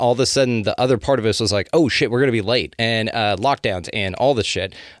 And all of a sudden, the other part of us was like, oh, shit, we're going to be late. And lockdowns and all this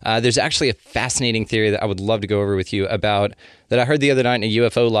shit. There's actually a fascinating theory that I would love to go over with you about that I heard the other night in a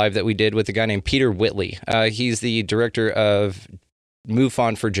UFO live that we did with a guy named Peter Whitley. He's the director of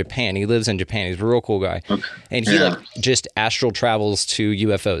MUFON for Japan. He lives in Japan. He's a real cool guy. Okay. And he just astral travels to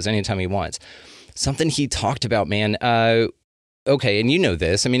UFOs anytime he wants. Something he talked about, man. Okay, and you know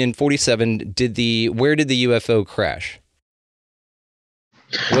this. I mean, in 47, where did the UFO crash?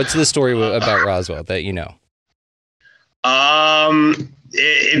 What's the story about Roswell that you know?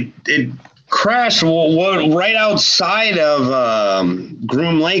 It crashed right outside of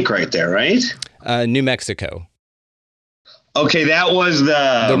Groom Lake, right there, right? New Mexico. Okay, that was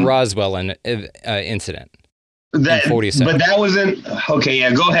the Roswell incident. That, 47. But that wasn't okay.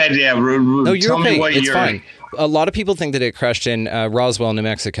 Yeah, go ahead. Yeah, no, you're okay. It's fine. A lot of people think that it crashed in Roswell, New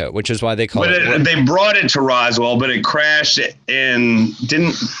Mexico, which is why they call it. They brought it to Roswell, but it crashed and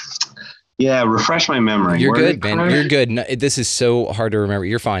didn't. Yeah, refresh my memory. You're good, man. You're good. No, this is so hard to remember.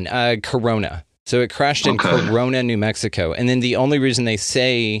 You're fine. Corona. So it crashed in Corona, New Mexico, and then the only reason they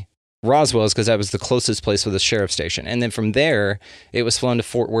say Roswell is because that was the closest place with a sheriff station. And then from there, it was flown to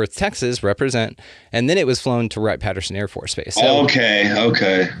Fort Worth, Texas, represent, and then it was flown to Wright-Patterson Air Force Base. So,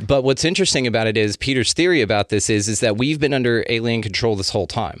 okay. But what's interesting about it is Peter's theory about this is that we've been under alien control this whole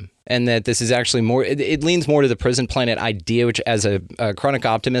time. And that this is actually more, it leans more to the prison planet idea, which as a chronic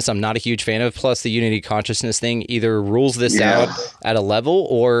optimist, I'm not a huge fan of. Plus the unity consciousness thing either rules this out at a level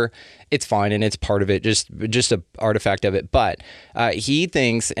or it's fine and it's part of it, just a artifact of it. But he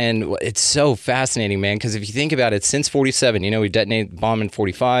thinks, and it's so fascinating, man, because if you think about it, since 47, we detonated the bomb in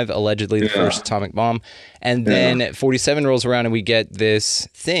 45, allegedly the first atomic bomb. And then 47 rolls around and we get this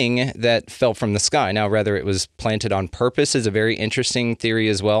thing that fell from the sky. Now, whether it was planted on purpose is a very interesting theory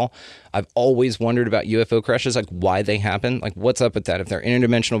as well. I've always wondered about UFO crashes, like why they happen. Like what's up with that? If they're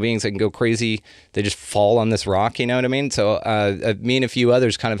interdimensional beings that can go crazy, they just fall on this rock, you know what I mean? So me and a few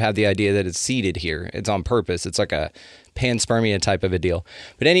others kind of have the idea that it's seeded here. It's on purpose. It's like a panspermia type of a deal.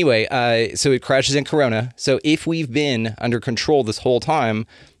 But anyway, so it crashes in Corona. So if we've been under control this whole time,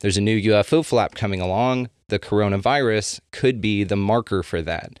 there's a new UFO flap coming along. The coronavirus could be the marker for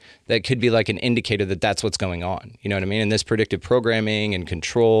that. That could be like an indicator that that's what's going on. You know what I mean? And this predictive programming and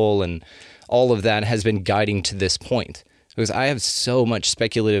control and all of that has been guiding to this point. Because I have so much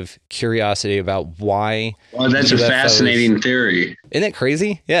speculative curiosity about why. Well, that's UFOs, a fascinating theory. Isn't it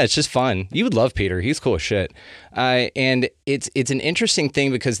crazy? Yeah, it's just fun. You would love Peter. He's cool as shit. And it's an interesting thing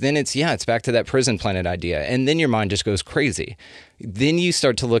because then it's back to that prison planet idea. And then your mind just goes crazy. Then you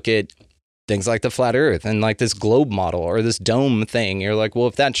start to look at things like the flat earth and like this globe model or this dome thing. You're like, well,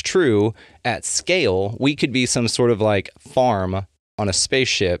 if that's true at scale, we could be some sort of like farm on a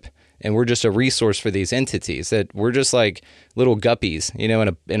spaceship and we're just a resource for these entities, that we're just like little guppies,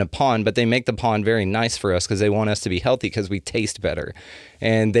 in a pond, but they make the pond very nice for us because they want us to be healthy because we taste better.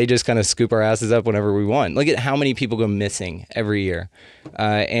 And they just kind of scoop our asses up whenever we want. Look at how many people go missing every year.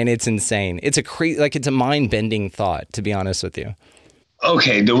 And it's insane. It's it's a mind-bending thought, to be honest with you.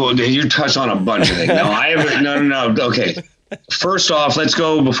 Okay, you touched on a bunch of things. No. Okay. First off, let's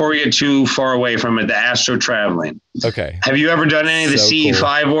go, before we get too far away from it, the astro traveling. Okay. Have you ever done any of the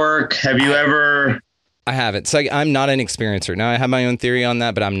CE5 work? Have you ever? I haven't. So I'm not an experiencer. Now, I have my own theory on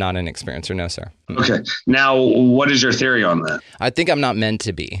that, but I'm not an experiencer. No, sir. Okay. Now, what is your theory on that? I think I'm not meant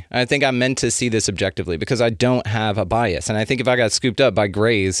to be. I think I'm meant to see this objectively because I don't have a bias. And I think if I got scooped up by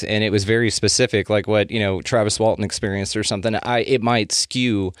Grays and it was very specific, like what, Travis Walton experienced or something, it might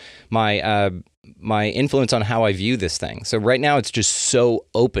skew my influence on how I view this thing. So right now it's just so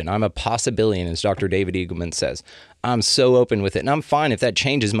open. I'm a possibility, as Dr. David Eagleman says. I'm so open with it. And I'm fine if that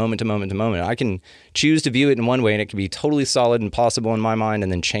changes moment to moment to moment. I can choose to view it in one way and it can be totally solid and possible in my mind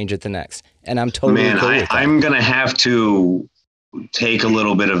and then change it the next. And I'm totally cool with that. I'm going to have to take a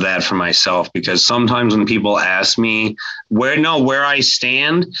little bit of that for myself because sometimes when people ask me where I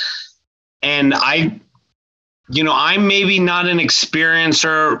stand, and I'm maybe not an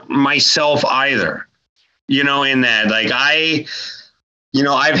experiencer myself either, in that, like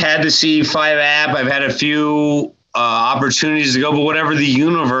I've had the C5 app. I've had a few opportunities to go, but whatever the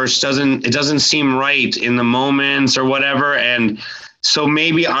universe doesn't seem right in the moments or whatever. And so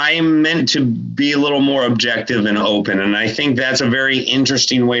maybe I'm meant to be a little more objective and open. And I think that's a very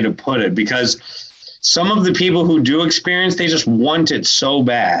interesting way to put it, because some of the people who do experience, they just want it so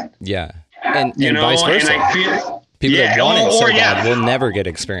bad. Yeah. And vice versa. And I feel people that want it so bad will never get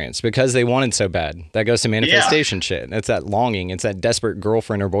experienced because they want it so bad. That goes to manifestation shit. It's that longing. It's that desperate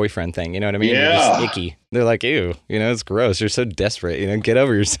girlfriend or boyfriend thing. You know what I mean? Yeah. They're just icky. They're like, ew, it's gross. You're so desperate. Get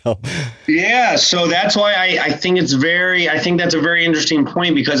over yourself. Yeah. So that's why I think that's a very interesting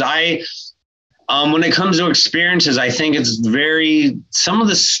point, because when it comes to experiences, I think some of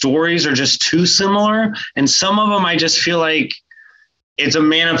the stories are just too similar. And some of them I just feel like it's a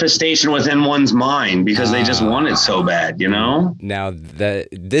manifestation within one's mind because they just want it so bad, Now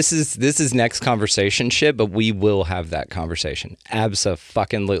this is next conversation shit, but we will have that conversation.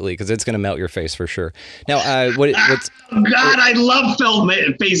 Abso-fucking-lutely, because it's going to melt your face for sure. Now, I love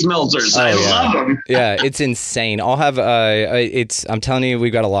face melters. I love them. Yeah, it's insane. I'll have I'm telling you,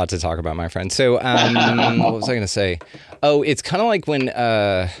 we've got a lot to talk about, my friend. So, what was I going to say? Oh, it's kind of like when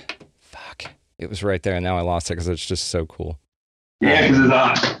it was right there and now I lost it because it's just so cool. Yeah, because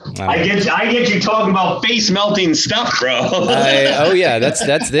I get you talking about face melting stuff, bro.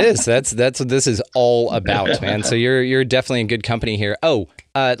 That's this. That's what this is all about, man. So you're definitely in good company here.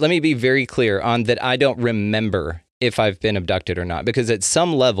 Let me be very clear on that. I don't remember if I've been abducted or not, because at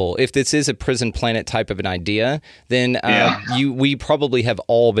some level, if this is a prison planet type of an idea, then we probably have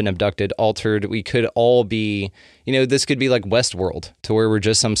all been abducted, altered. We could all be, this could be like Westworld, to where we're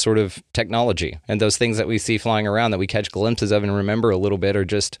just some sort of technology, and those things that we see flying around that we catch glimpses of and remember a little bit are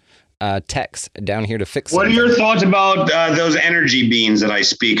just text down here to fix What something. are your thoughts about those energy beings that I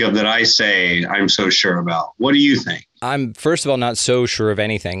speak of that I say I'm so sure about? What do you think? I'm, first of all, not so sure of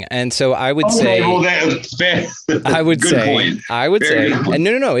anything. And so I would say, no,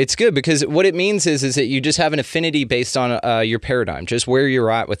 it's good, because what it means is that you just have an affinity based on your paradigm, just where you're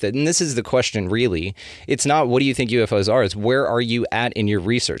at with it. And this is the question, really. It's not what do you think UFOs are, it's where are you at in your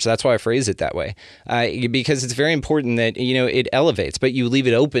research. That's why I phrase it that way, because it's very important that, it elevates, but you leave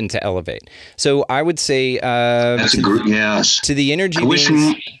it open to elevate. So I would say that's a group, yes. To the energy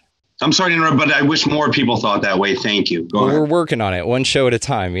beings. I'm sorry to interrupt, but I wish more people thought that way. Thank you. Go ahead. We're working on it, one show at a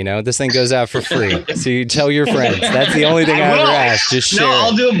time. This thing goes out for free. So you tell your friends. That's the only thing I ever ask. Just share.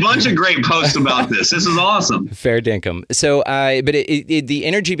 I'll do a bunch of great posts about this. This is awesome. Fair dinkum. So, but the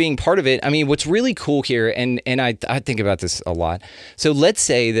energy being part of it, what's really cool here, and I think about this a lot. So let's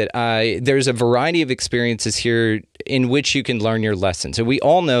say that there's a variety of experiences here in which you can learn your lesson. So we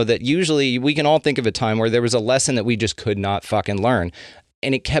all know that usually we can all think of a time where there was a lesson that we just could not fucking learn.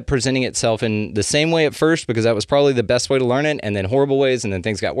 And it kept presenting itself in the same way at first, because that was probably the best way to learn it, and then horrible ways, and then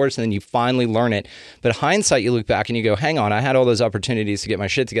things got worse, and then you finally learn it. But hindsight, you look back and you go, hang on, I had all those opportunities to get my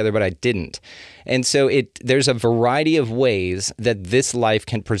shit together, but I didn't. And so there's a variety of ways that this life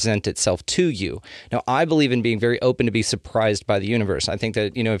can present itself to you. Now, I believe in being very open to be surprised by the universe. I think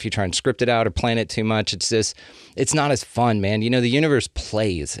that, if you try and script it out or plan it too much, it's not as fun, man. The universe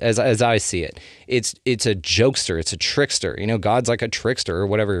plays, as I see it. It's a jokester. It's a trickster. God's like a trickster, or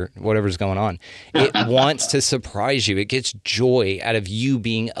whatever's going on. It wants to surprise you. It gets joy out of you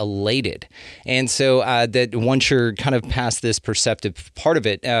being elated. And so that once you're kind of past this perceptive part of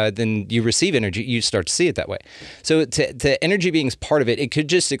it, then you receive energy. You start to see it that way. So to energy being part of it, it could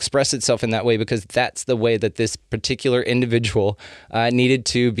just express itself in that way, because that's the way that this particular individual needed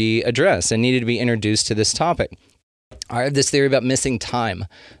to be addressed and needed to be introduced to this topic. I have this theory about missing time,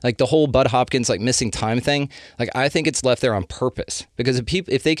 like the whole Bud Hopkins missing time thing. I think it's left there on purpose, because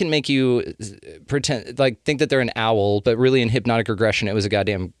if they can make you pretend think that they're an owl, but really in hypnotic regression it was a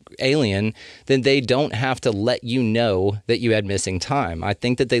goddamn alien, then they don't have to let you know that you had missing time. I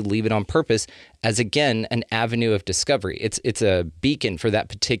think that they leave it on purpose as, again, an avenue of discovery. It's a beacon for that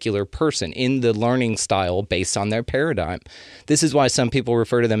particular person in the learning style based on their paradigm. This is why some people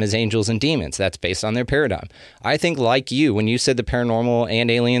refer to them as angels and demons. That's based on their paradigm. I think, like you, when you said the paranormal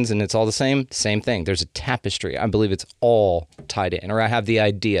and aliens and it's all the same thing. There's a tapestry. I believe it's all tied in, or I have the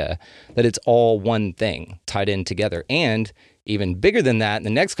idea that it's all one thing tied in together. And even bigger than that,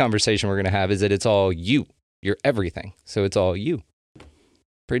 the next conversation we're going to have is that it's all you. You're everything. So it's all you.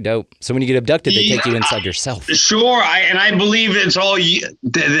 Pretty dope. So when you get abducted, they take you inside yourself. Sure. I believe it's all you.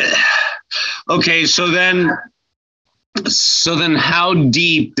 Okay. So then how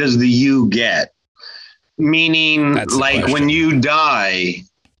deep does the you get? Meaning, when you die,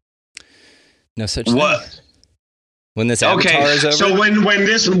 no such thing. When this avatar is over? So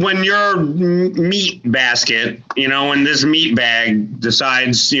when your meat basket, when this meat bag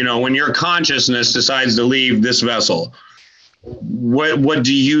decides, when your consciousness decides to leave this vessel, what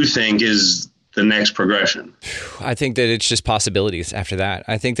do you think is the next progression? I think that it's just possibilities after that.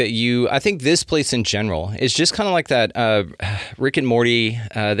 I think this place in general is just kind of like that Rick and Morty.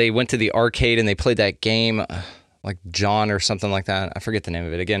 They went to the arcade and they played that game, like John or something like that. I forget the name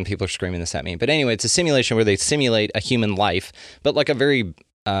of it. Again, people are screaming this at me. But anyway, it's a simulation where they simulate a human life, but like a very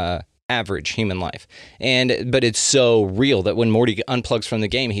average human life. But it's so real that when Morty unplugs from the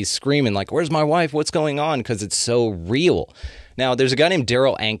game, he's screaming like, "Where's my wife? What's going on?" Because it's so real. Now, there's a guy named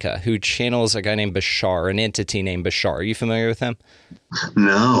Daryl Anka who channels a guy named Bashar, an entity named Bashar. Are you familiar with him?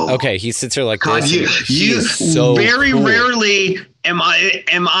 No. Okay, he sits there like God, this. you so very cool. Rarely am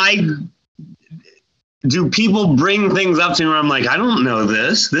I. Do people bring things up to me where I'm like, I don't know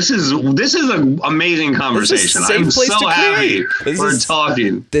this. This is an amazing conversation. I'm so happy we're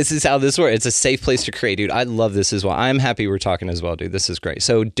talking. This is how this works. It's a safe place to create, dude. I love this as well. I'm happy we're talking as well, dude. This is great.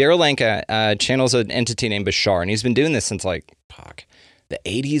 So Daryl Anka channels an entity named Bashar, and he's been doing this since like the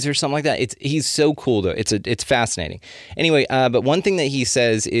 80s or something like that. He's so cool though. It's fascinating. Anyway, but one thing that he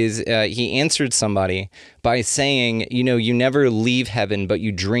says is he answered somebody by saying, you never leave heaven, but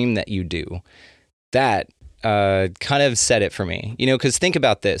you dream that you do. That kind of said it for me, because think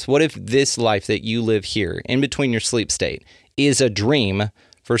about this. What if this life that you live here in between your sleep state is a dream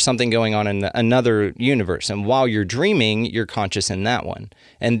for something going on in another universe? And while you're dreaming, you're conscious in that one.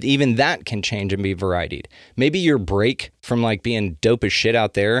 And even that can change and be variedied. Maybe your break from like being dope as shit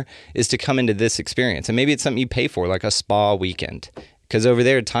out there is to come into this experience. And maybe it's something you pay for, like a spa weekend. Because over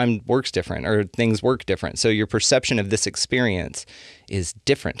there, time works different or things work different. So your perception of this experience is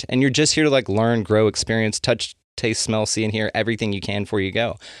different. And you're just here to like learn, grow, experience, touch, taste, smell, see, and hear everything you can before you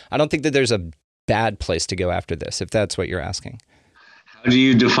go. I don't think that there's a bad place to go after this, if that's what you're asking. How do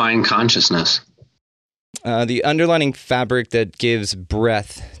you define consciousness? The underlining fabric that gives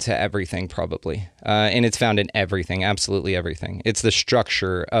breath to everything, probably. And it's found in everything, absolutely everything. It's the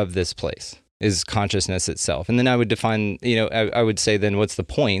structure of this place. Is consciousness itself. And then I would define, I would say then what's the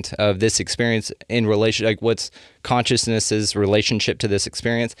point of this experience in relation, like what's consciousness's relationship to this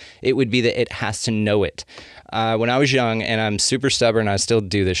experience? It would be that it has to know it. When I was young, and I'm super stubborn, I still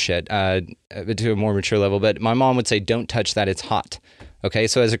do this shit to a more mature level, but my mom would say, don't touch that, it's hot. Okay,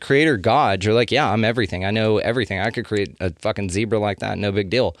 so as a creator God, you're like, yeah, I'm everything. I know everything. I could create a fucking zebra like that, no big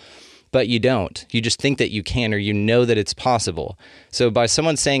deal. But you don't. You just think that you can, or you know that it's possible. So by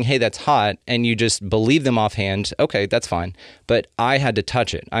someone saying, hey, that's hot, and you just believe them offhand, okay, that's fine. But I had to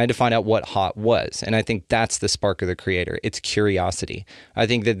touch it. I had to find out what hot was. And I think that's the spark of the creator. It's curiosity. I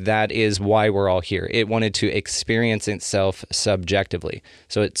think that is why we're all here. It wanted to experience itself subjectively.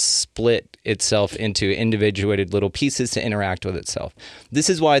 So it split itself into individuated little pieces to interact with itself. This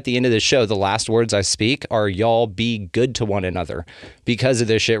is why at the end of the show, the last words I speak are, y'all be good to one another, because of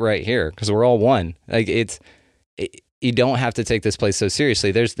this shit right here. Because we're all one. Like you don't have to take this place so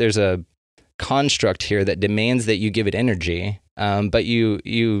seriously. There's a construct here that demands that you give it energy, but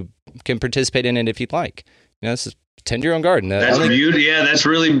you can participate in it if you'd like. This is tend your own garden. That's beauty. Yeah,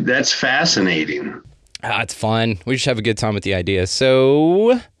 that's fascinating. It's fun. We just have a good time with the idea.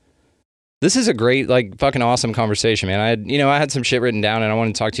 So this is a great, like, fucking awesome conversation, man. I had some shit written down, and I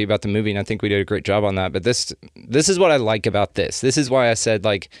want to talk to you about the movie, and I think we did a great job on that. But this is what I like about this. This is why I said,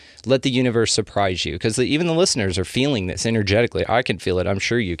 like, let the universe surprise you, because even the listeners are feeling this energetically. I can feel it. I'm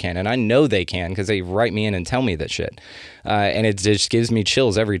sure you can, and I know they can, because they write me in and tell me that shit, and it just gives me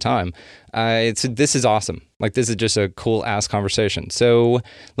chills every time. This is awesome. Like, this is just a cool ass conversation. So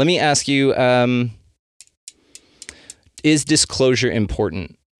let me ask you, is disclosure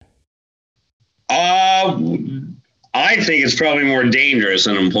important? I think it's probably more dangerous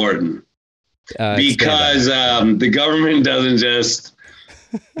than important, because the government doesn't just,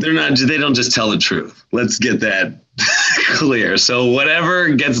 they don't just tell the truth. Let's get that clear. So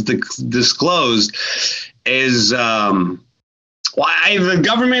whatever gets disclosed is, the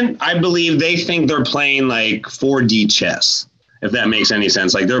government, I believe they think they're playing like 4D chess, if that makes any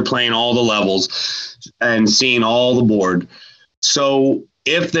sense. Like they're playing all the levels and seeing all the board. So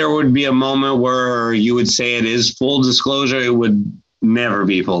if there would be a moment where you would say it is full disclosure, it would never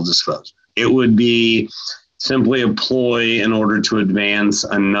be full disclosure. It would be simply a ploy in order to advance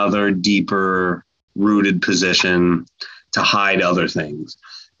another deeper rooted position to hide other things.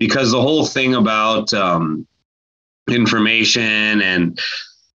 Because the whole thing about information and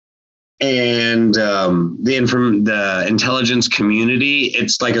the intelligence community,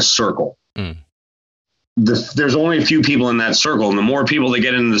 it's like a circle. there's only a few people in that circle, and the more people that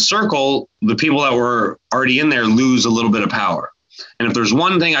get into the circle, the people that were already in there lose a little bit of power. And if there's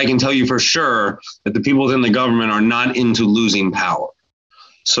one thing I can tell you for sure, that the people within the government are not into losing power.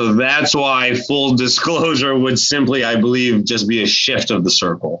 So that's why full disclosure would simply, I believe, just be a shift of the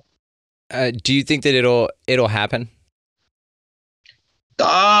circle. Do you think that it'll happen?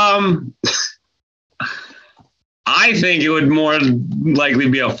 I think it would more likely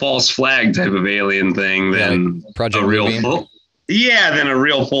be a false flag type of alien thing than Project a real Ruby? than a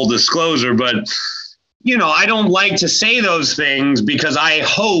real full disclosure. But, I don't like to say those things because I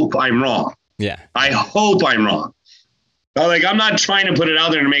hope I'm wrong. Yeah. I hope I'm wrong. Like, I'm not trying to put it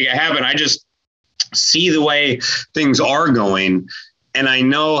out there to make it happen. I just see the way things are going, and I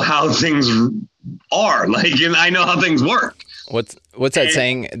know how things are. And I know how things work. What's that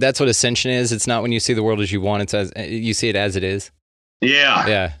saying? That's what ascension is. It's not when you see the world as you want. It's as you see it as it is.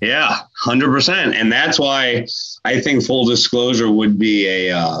 Yeah. 100%. And that's why I think full disclosure would be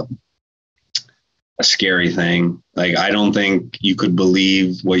a scary thing. Like, I don't think you could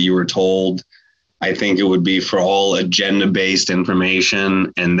believe what you were told. I think it would be for all agenda-based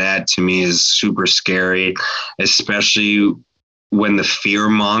information. And that to me is super scary, especially when the fear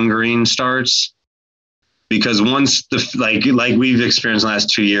mongering starts. Because once like we've experienced the last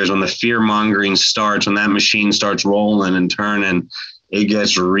 2 years, when the fear mongering starts, when that machine starts rolling and turning, it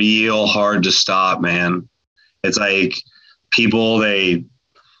gets real hard to stop, man. It's like people, they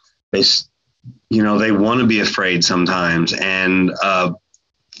want to be afraid sometimes. And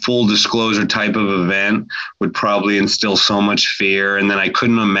full disclosure type of event would probably instill so much fear. And then I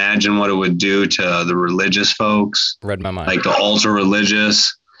couldn't imagine what it would do to the religious folks. Read my mind. Like the ultra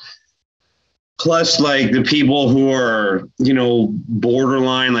religious. Plus, like the people who are,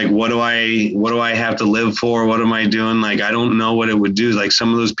 borderline, like, what do I have to live for? What am I doing? Like, I don't know what it would do. Like,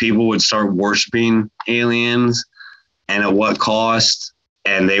 some of those people would start worshiping aliens, and at what cost?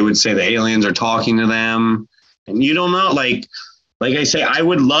 And they would say the aliens are talking to them. And you don't know, like I say, I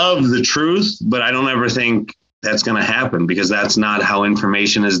would love the truth, but I don't ever think that's going to happen, because that's not how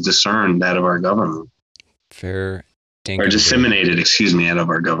information is discerned out of our government. Fair. Or disseminated, out of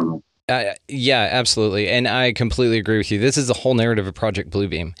our government. Yeah, absolutely. And I completely agree with you. This is the whole narrative of Project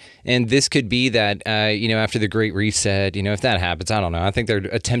Bluebeam. And this could be that, after the Great Reset, if that happens, I don't know. I think they're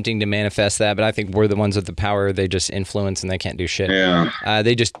attempting to manifest that, but I think we're the ones with the power. They just influence and they can't do shit. Yeah.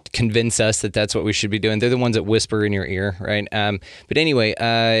 They just convince us that that's what we should be doing. They're the ones that whisper in your ear, right? But anyway,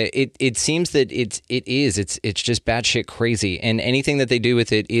 it seems that it's just batshit crazy. And anything that they do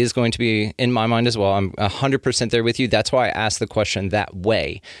with it is going to be, in my mind as well, I'm 100% there with you. That's why I asked the question that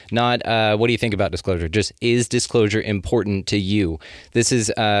way. Not, what do you think about disclosure? Just, is disclosure important to you? This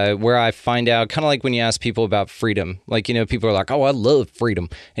is where I find out, kind of like when you ask people about freedom. Like, people are like, oh, I love freedom.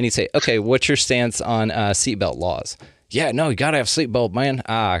 And you say, okay, what's your stance on seatbelt laws? Yeah, no, you got to have seatbelt, man.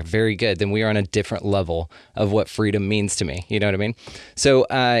 Very good. Then we are on a different level of what freedom means to me. You know what I mean? So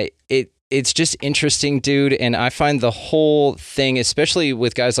it's just interesting, dude. And I find the whole thing, especially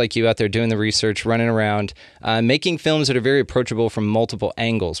with guys like you out there doing the research, running around, making films that are very approachable from multiple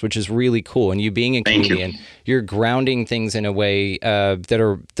angles, which is really cool. And you being a comedian, you're grounding things in a way that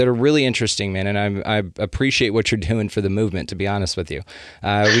are really interesting, man. And I appreciate what you're doing for the movement, to be honest with you.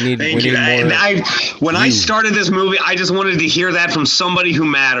 We need more. When I started this movie, I just wanted to hear that from somebody who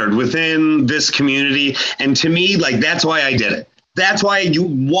mattered within this community. And to me, like, that's why I did it. That's why I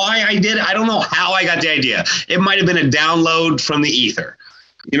did it. I don't know how I got the idea. It might have been a download from the ether.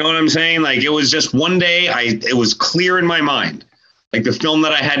 You know what I'm saying? Like, it was just one day, it was clear in my mind, like the film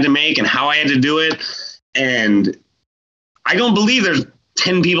that I had to make and how I had to do it. And I don't believe there's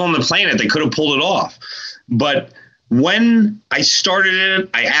 10 people on the planet that could have pulled it off. But when I started it,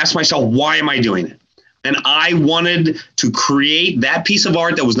 I asked myself, why am I doing it? And I wanted to create that piece of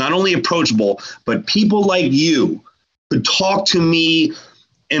art that was not only approachable, but people like you could talk to me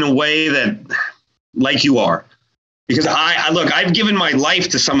in a way that, like you are. Because I've given my life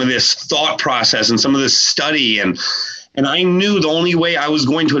to some of this thought process and some of this study, and I knew the only way I was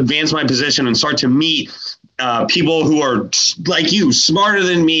going to advance my position and start to meet people who are like you, smarter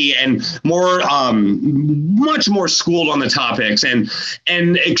than me, and more, much more schooled on the topics, and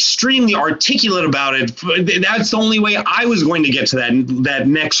extremely articulate about it. That's the only way I was going to get to that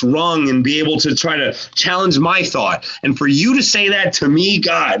next rung and be able to try to challenge my thought. And for you to say that to me,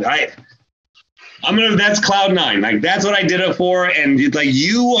 God, that's cloud nine. Like, that's what I did it for. And like,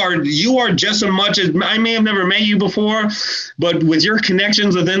 you are just as much as, I may have never met you before, but with your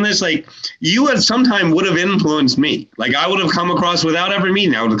connections within this, like, you at some time would have influenced me. Like, I would have come across, without ever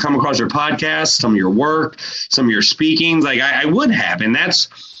meeting, I would have come across your podcast, some of your work, some of your speakings. Like, I would have. And that's,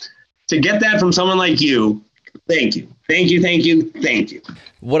 to get that from someone like you, thank you. Thank you, thank you, thank you.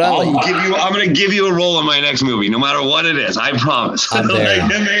 I'm going to give you a role in my next movie, no matter what it is. I promise. I'm there.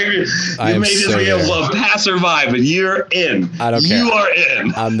 You may just be a passerby, but you're in. I don't care. You are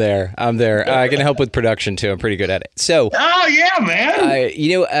in. I'm there. I can help with production too. I'm pretty good at it. So. Oh yeah,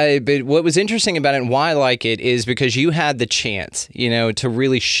 man. But what was interesting about it and why I like it is because you had the chance, to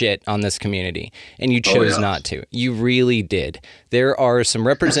really shit on this community, and you chose not to. You really did. There are some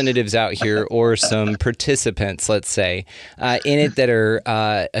representatives out here, or some participants, let's say, in it that are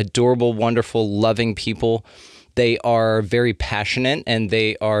adorable, wonderful, loving people. They are very passionate and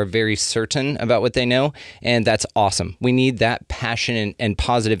they are very certain about what they know, and that's awesome. We need that passion and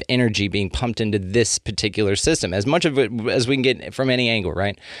positive energy being pumped into this particular system, as much of it as we can get from any angle,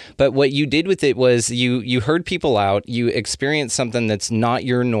 right? But what you did with it was you heard people out, you experienced something that's not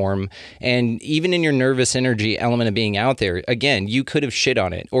your norm, and even in your nervous energy element of being out there, again, you could have shit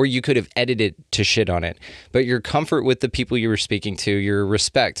on it, or you could have edited to shit on it, but your comfort with the people you were speaking to, your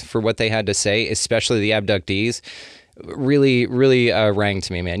respect for what they had to say, especially the abductees, really rang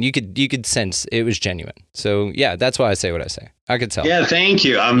to me, man. You could sense it was genuine. So yeah, that's why I say what I say. I could tell. Yeah, thank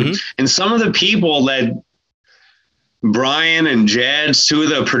you. And some of the people that Brian and Jed, two of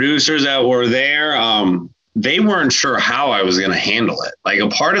the producers that were there, they weren't sure how I was going to handle it. Like, a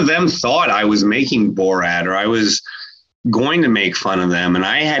part of them thought I was making Borat, or I was going to make fun of them, and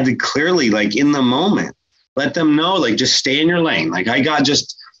I had to clearly, like, in the moment, let them know, like, just stay in your lane. Like,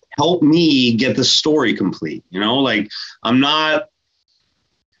 help me get the story complete. Like,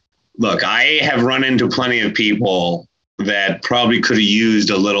 look, I have run into plenty of people that probably could have used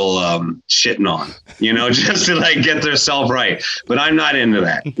a little shitting on, just to like get their self right. But I'm not into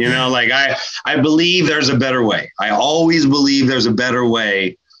that. Like, I believe there's a better way. I always believe there's a better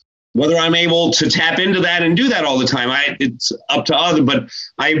way. Whether I'm able to tap into that and do that all the time, it's up to others. But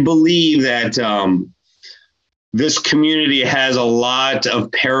I believe that this community has a lot of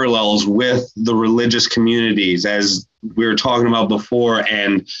parallels with the religious communities, as we were talking about before.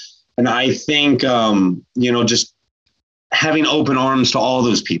 And I think, just having open arms to all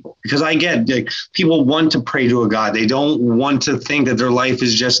those people, because I get, like, people want to pray to a God. They don't want to think that their life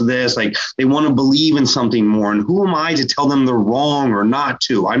is just this. Like, they want to believe in something more. And who am I to tell them they're wrong or not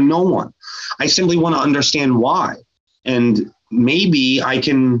to? I'm no one. I simply want to understand why. And maybe I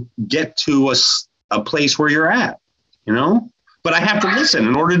can get to a place where you're at, but I have to listen.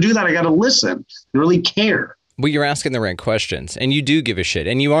 In order to do that, I got to listen and really care. Well, you're asking the right questions, and you do give a shit,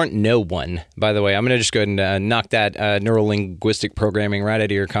 and you aren't no one, by the way. I'm going to just go ahead and knock that neuro-linguistic programming right out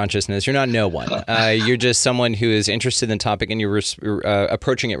of your consciousness. You're not no one. You're just someone who is interested in the topic, and you're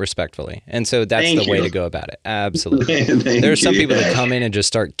approaching it respectfully. And so that's the way to go about it. Absolutely. There are some people that come in and just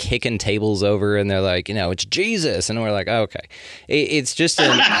start kicking tables over, and they're like, it's Jesus. And we're like, oh, okay. It's just,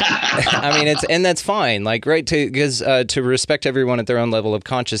 and that's fine. Like, right, because to respect everyone at their own level of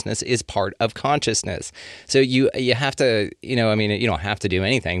consciousness is part of consciousness. So you have to, you don't have to do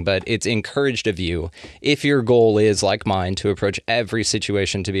anything, but it's encouraged of you, if your goal is, like mine, to approach every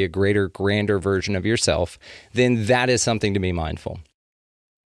situation to be a greater, grander version of yourself, then that is something to be mindful.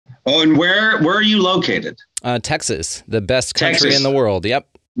 Oh, and where are you located? Texas, the best country in the world. Yep.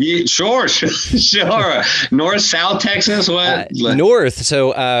 Yeah, sure. North, South Texas, what? North,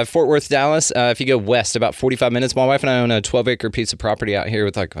 so Fort Worth, Dallas. If you go west, about 45 minutes. My wife and I own a 12-acre piece of property out here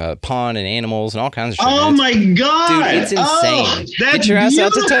with like a pond and animals and all kinds of shit. Oh my God, dude, it's insane. Get your ass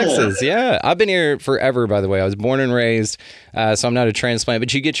out to Texas. Yeah, I've been here forever. By the way, I was born and raised, so I'm not a transplant.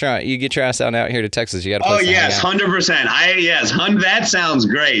 But you get your ass out here to Texas. You got a place. Oh yes, 100%. That sounds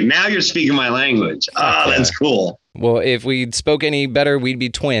great. Now you're speaking my language. Oh, that's cool. Well, if we spoke any better, we'd be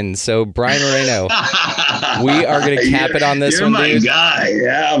twins. So, Brian Moreno, we are going to cap it on this you're one, my dude. Guy.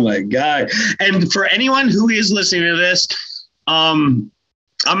 Yeah, my guy. And for anyone who is listening to this, I'm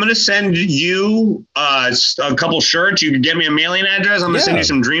going to send you a couple shirts. You can get me a mailing address. I'm going to send you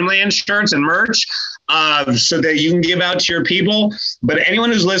some Dreamland shirts and merch so that you can give out to your people. But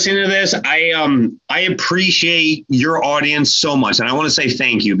anyone who's listening to this, I appreciate your audience so much. And I want to say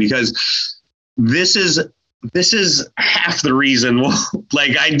thank you, because this is half the reason.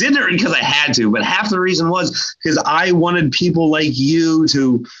 Like, I did it because I had to, but half the reason was because I wanted people like you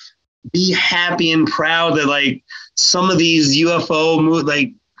to be happy and proud that, like, some of these UFO movies,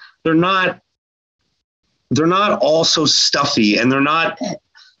 like, they're not all so stuffy, and they're not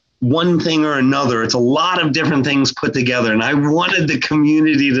one thing or another. It's a lot of different things put together. And I wanted the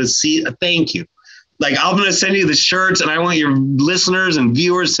community to see, thank you. Like, I'm going to send you the shirts, and I want your listeners and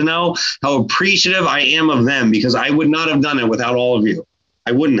viewers to know how appreciative I am of them, because I would not have done it without all of you.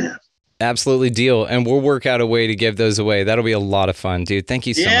 I wouldn't have. Absolutely, deal. And we'll work out a way to give those away. That'll be a lot of fun, dude. Thank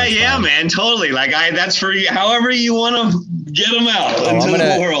you so much. Yeah, man, totally. Like that's for you. However you want to get them out into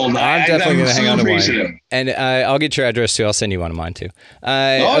the world. I'm definitely going to hang on to one. And I'll get your address too. I'll send you one of mine too.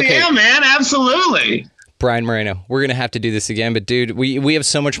 Okay. Yeah, man, absolutely. Brian Moreno, we're going to have to do this again, but dude, we have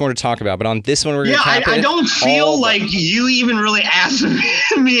so much more to talk about, but on this one, we're going to cap it. I don't feel like you even really asked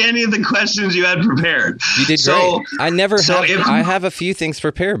me any of the questions you had prepared. You did great. I have a few things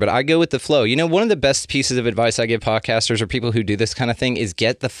prepared, but I go with the flow. You know, one of the best pieces of advice I give podcasters or people who do this kind of thing is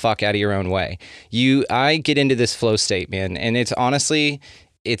get the fuck out of your own way. I get into this flow state, man, and it's honestly...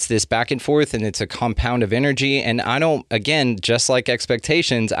 It's this back and forth, and it's a compound of energy. And I don't, again, just like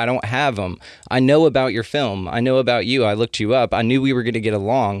expectations, I don't have them. I know about your film. I know about you. I looked you up. I knew we were going to get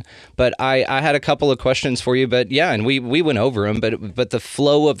along. But I had a couple of questions for you. But yeah, and we went over them. But the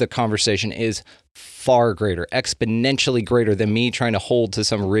flow of the conversation is far greater, exponentially greater than me trying to hold to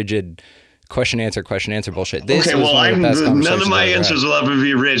some rigid question answer bullshit. None of my answers will ever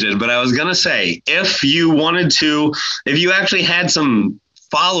be rigid. But I was going to say, if you actually had some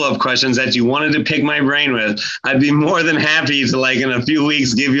follow-up questions that you wanted to pick my brain with, I'd be more than happy to, like, in a few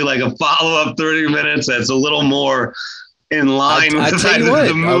weeks, give you like a follow-up 30 minutes that's a little more in line with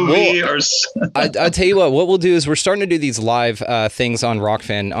the movie. I'll tell you what we'll do is we're starting to do these live things on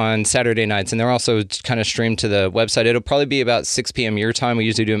Rockfin on Saturday nights, and they're also kind of streamed to the website. It'll probably be about 6 p.m. your time. We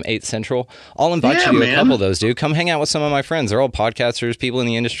usually do them 8 Central. I'll invite you to a couple of those, dude. Come hang out with some of my friends. They're all podcasters, people in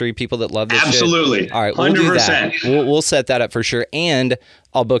the industry, people that love this Absolutely. shit. All right, 100%. We'll do that. We'll set that up for sure, and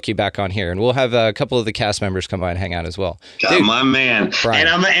I'll book you back on here, and we'll have a couple of the cast members come by and hang out as well. Dude, my man, Brian.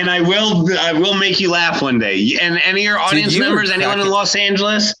 And I will make you laugh one day. And any of your audience members, anyone in Los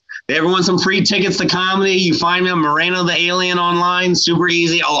Angeles, they ever want some free tickets to comedy? You find me on Moreno the Alien online, super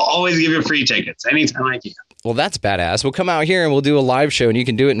easy. I'll always give you free tickets anytime I can. Well, that's badass. We'll come out here and we'll do a live show, and you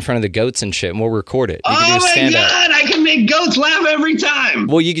can do it in front of the goats and shit, and we'll record it. Oh my God, I can make goats laugh every time.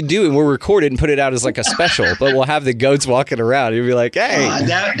 Well, you can do it, and we'll record it and put it out as like a special, but we'll have the goats walking around. You'll be like, hey.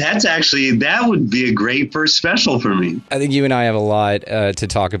 That would be a great first special for me. I think you and I have a lot to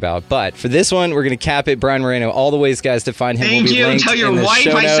talk about, but for this one, we're going to cap it. Brian Moreno, all the ways, guys, to find him will be linked Tell your in the wife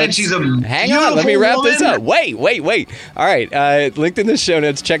show I notes. said she's a Hang on, let me wrap woman. this up. Wait. All right, linked in the show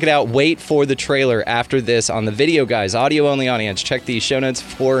notes. Check it out. Wait for the trailer after this on the video, guys. Audio-only audience. Check the show notes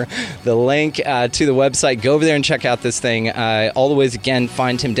for the link to the website. Go over there and check out this thing. All the ways, again,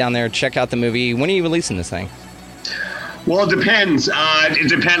 find him down there. Check out the movie. When are you releasing this thing? Well, it depends. It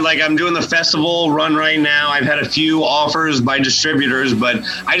depends. Like, I'm doing the festival run right now. I've had a few offers by distributors, but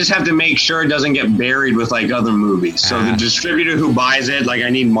I just have to make sure it doesn't get buried with like other movies. So the distributor who buys it, like,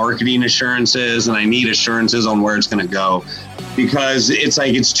 I need marketing assurances and I need assurances on where it's going to go, because it's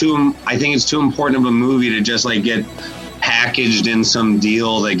like I think it's too important of a movie to just like get packaged in some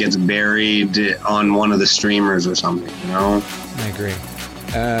deal that gets buried on one of the streamers or something, you know? I agree.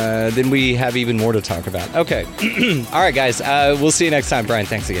 Then we have even more to talk about. Okay. All right, guys. We'll see you next time. Brian,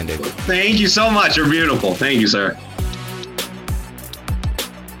 thanks again, dude. Thank you so much. You're beautiful. Thank you, sir.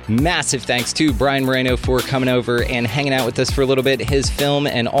 Massive thanks to Brian Moreno for coming over and hanging out with us for a little bit. His film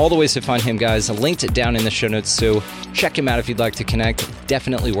and all the ways to find him, guys, linked down in the show notes. So check him out if you'd like to connect.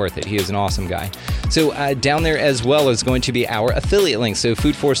 Definitely worth it. He is an awesome guy. So down there as well is going to be our affiliate link. So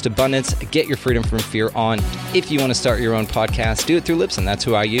Food Forest Abundance, get your freedom from fear on. If you want to start your own podcast, do it through Libsyn. That's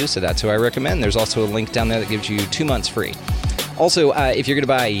who I use, so that's who I recommend. There's also a link down there that gives you 2 months free. Also, if you're going to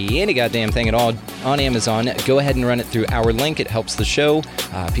buy any goddamn thing at all on Amazon, go ahead and run it through our link. It helps the show.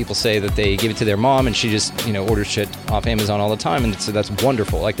 People say that they give it to their mom and she just, orders shit off Amazon all the time. And so that's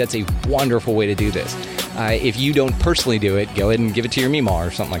wonderful. Like, that's a wonderful way to do this. If you don't personally do it, go ahead and give it to your Mima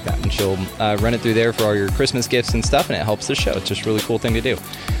or something like that. And she'll run it through there for all your Christmas gifts and stuff. And it helps the show. It's just a really cool thing to do.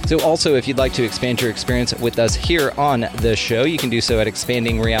 So also, if you'd like to expand your experience with us here on the show, you can do so at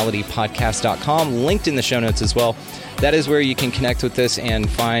expandingrealitypodcast.com, linked in the show notes as well. That is where you can connect with us and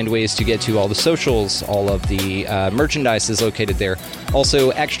find ways to get to all the socials. All of the merchandise is located there.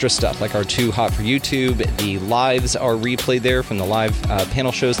 Also, extra stuff like our Too Hot for YouTube. The lives are replayed there from the live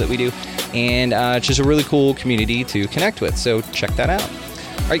panel shows that we do. And it's just a really cool community to connect with. So check that out.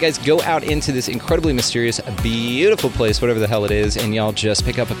 All right, guys, go out into this incredibly mysterious, beautiful place, whatever the hell it is, and y'all just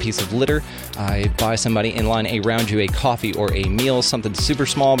pick up a piece of litter, buy somebody in line around you a coffee or a meal, something super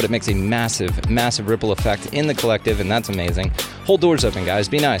small, but it makes a massive, massive ripple effect in the collective, and that's amazing. Hold doors open, guys.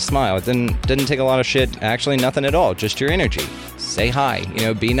 Be nice. Smile. It didn't take a lot of shit. Actually, nothing at all. Just your energy. Say hi.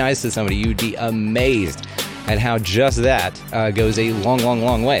 Be nice to somebody. You'd be amazed at how just that goes a long, long,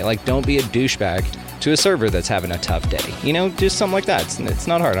 long way. Like, don't be a douchebag to a server that's having a tough day. Just something like that. It's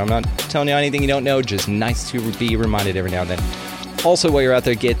not hard. I'm not telling you anything you don't know. Just nice to be reminded every now and then. Also, while you're out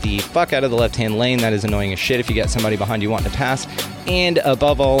there, get the fuck out of the left-hand lane. That is annoying as shit if you got somebody behind you wanting to pass. And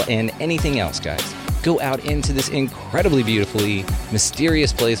above all, and anything else, guys, go out into this incredibly beautifully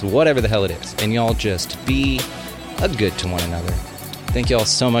mysterious place, whatever the hell it is, and y'all just be a good to one another. Thank you all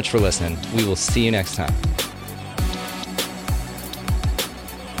so much for listening. We will see you next time.